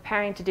 but we're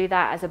preparing to do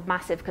that as a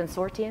massive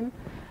consortium.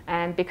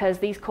 And because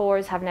these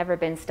cores have never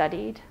been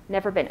studied,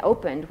 never been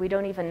opened, we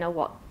don't even know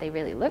what they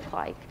really look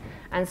like.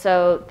 And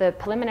so the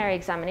preliminary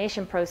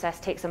examination process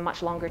takes a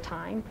much longer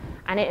time,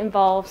 and it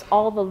involves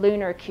all the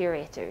lunar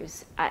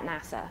curators at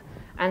NASA.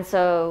 And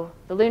so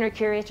the lunar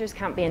curators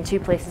can't be in 2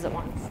 places at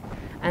once.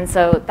 And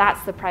so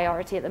that's the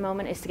priority at the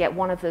moment, is to get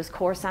one of those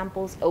core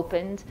samples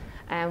opened.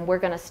 And we're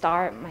going to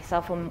start,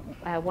 myself and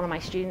one of my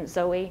students,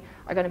 Zoe,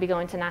 are going to be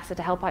going to NASA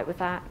to help out with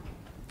that.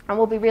 And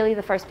we'll be really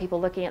the first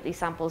people looking at these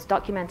samples,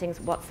 documenting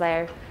what's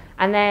there.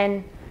 And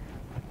then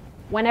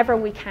whenever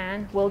we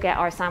can, we'll get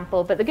our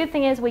sample. But the good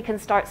thing is we can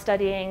start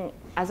studying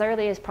as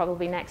early as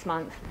probably next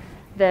month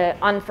the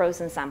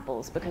unfrozen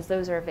samples, because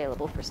those are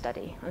available for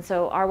study. And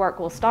so our work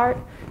will start,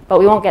 but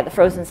we won't get the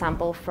frozen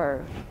sample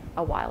for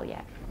a while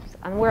yet.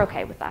 And we're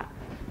okay with that.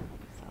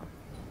 So.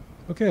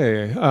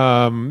 Okay,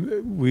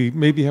 we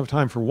maybe have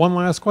time for one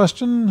last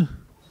question.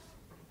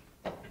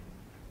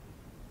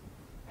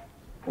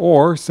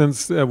 Or,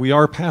 since we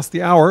are past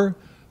the hour,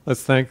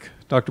 let's thank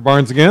Dr.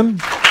 Barnes again.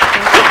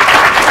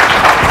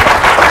 Thank you.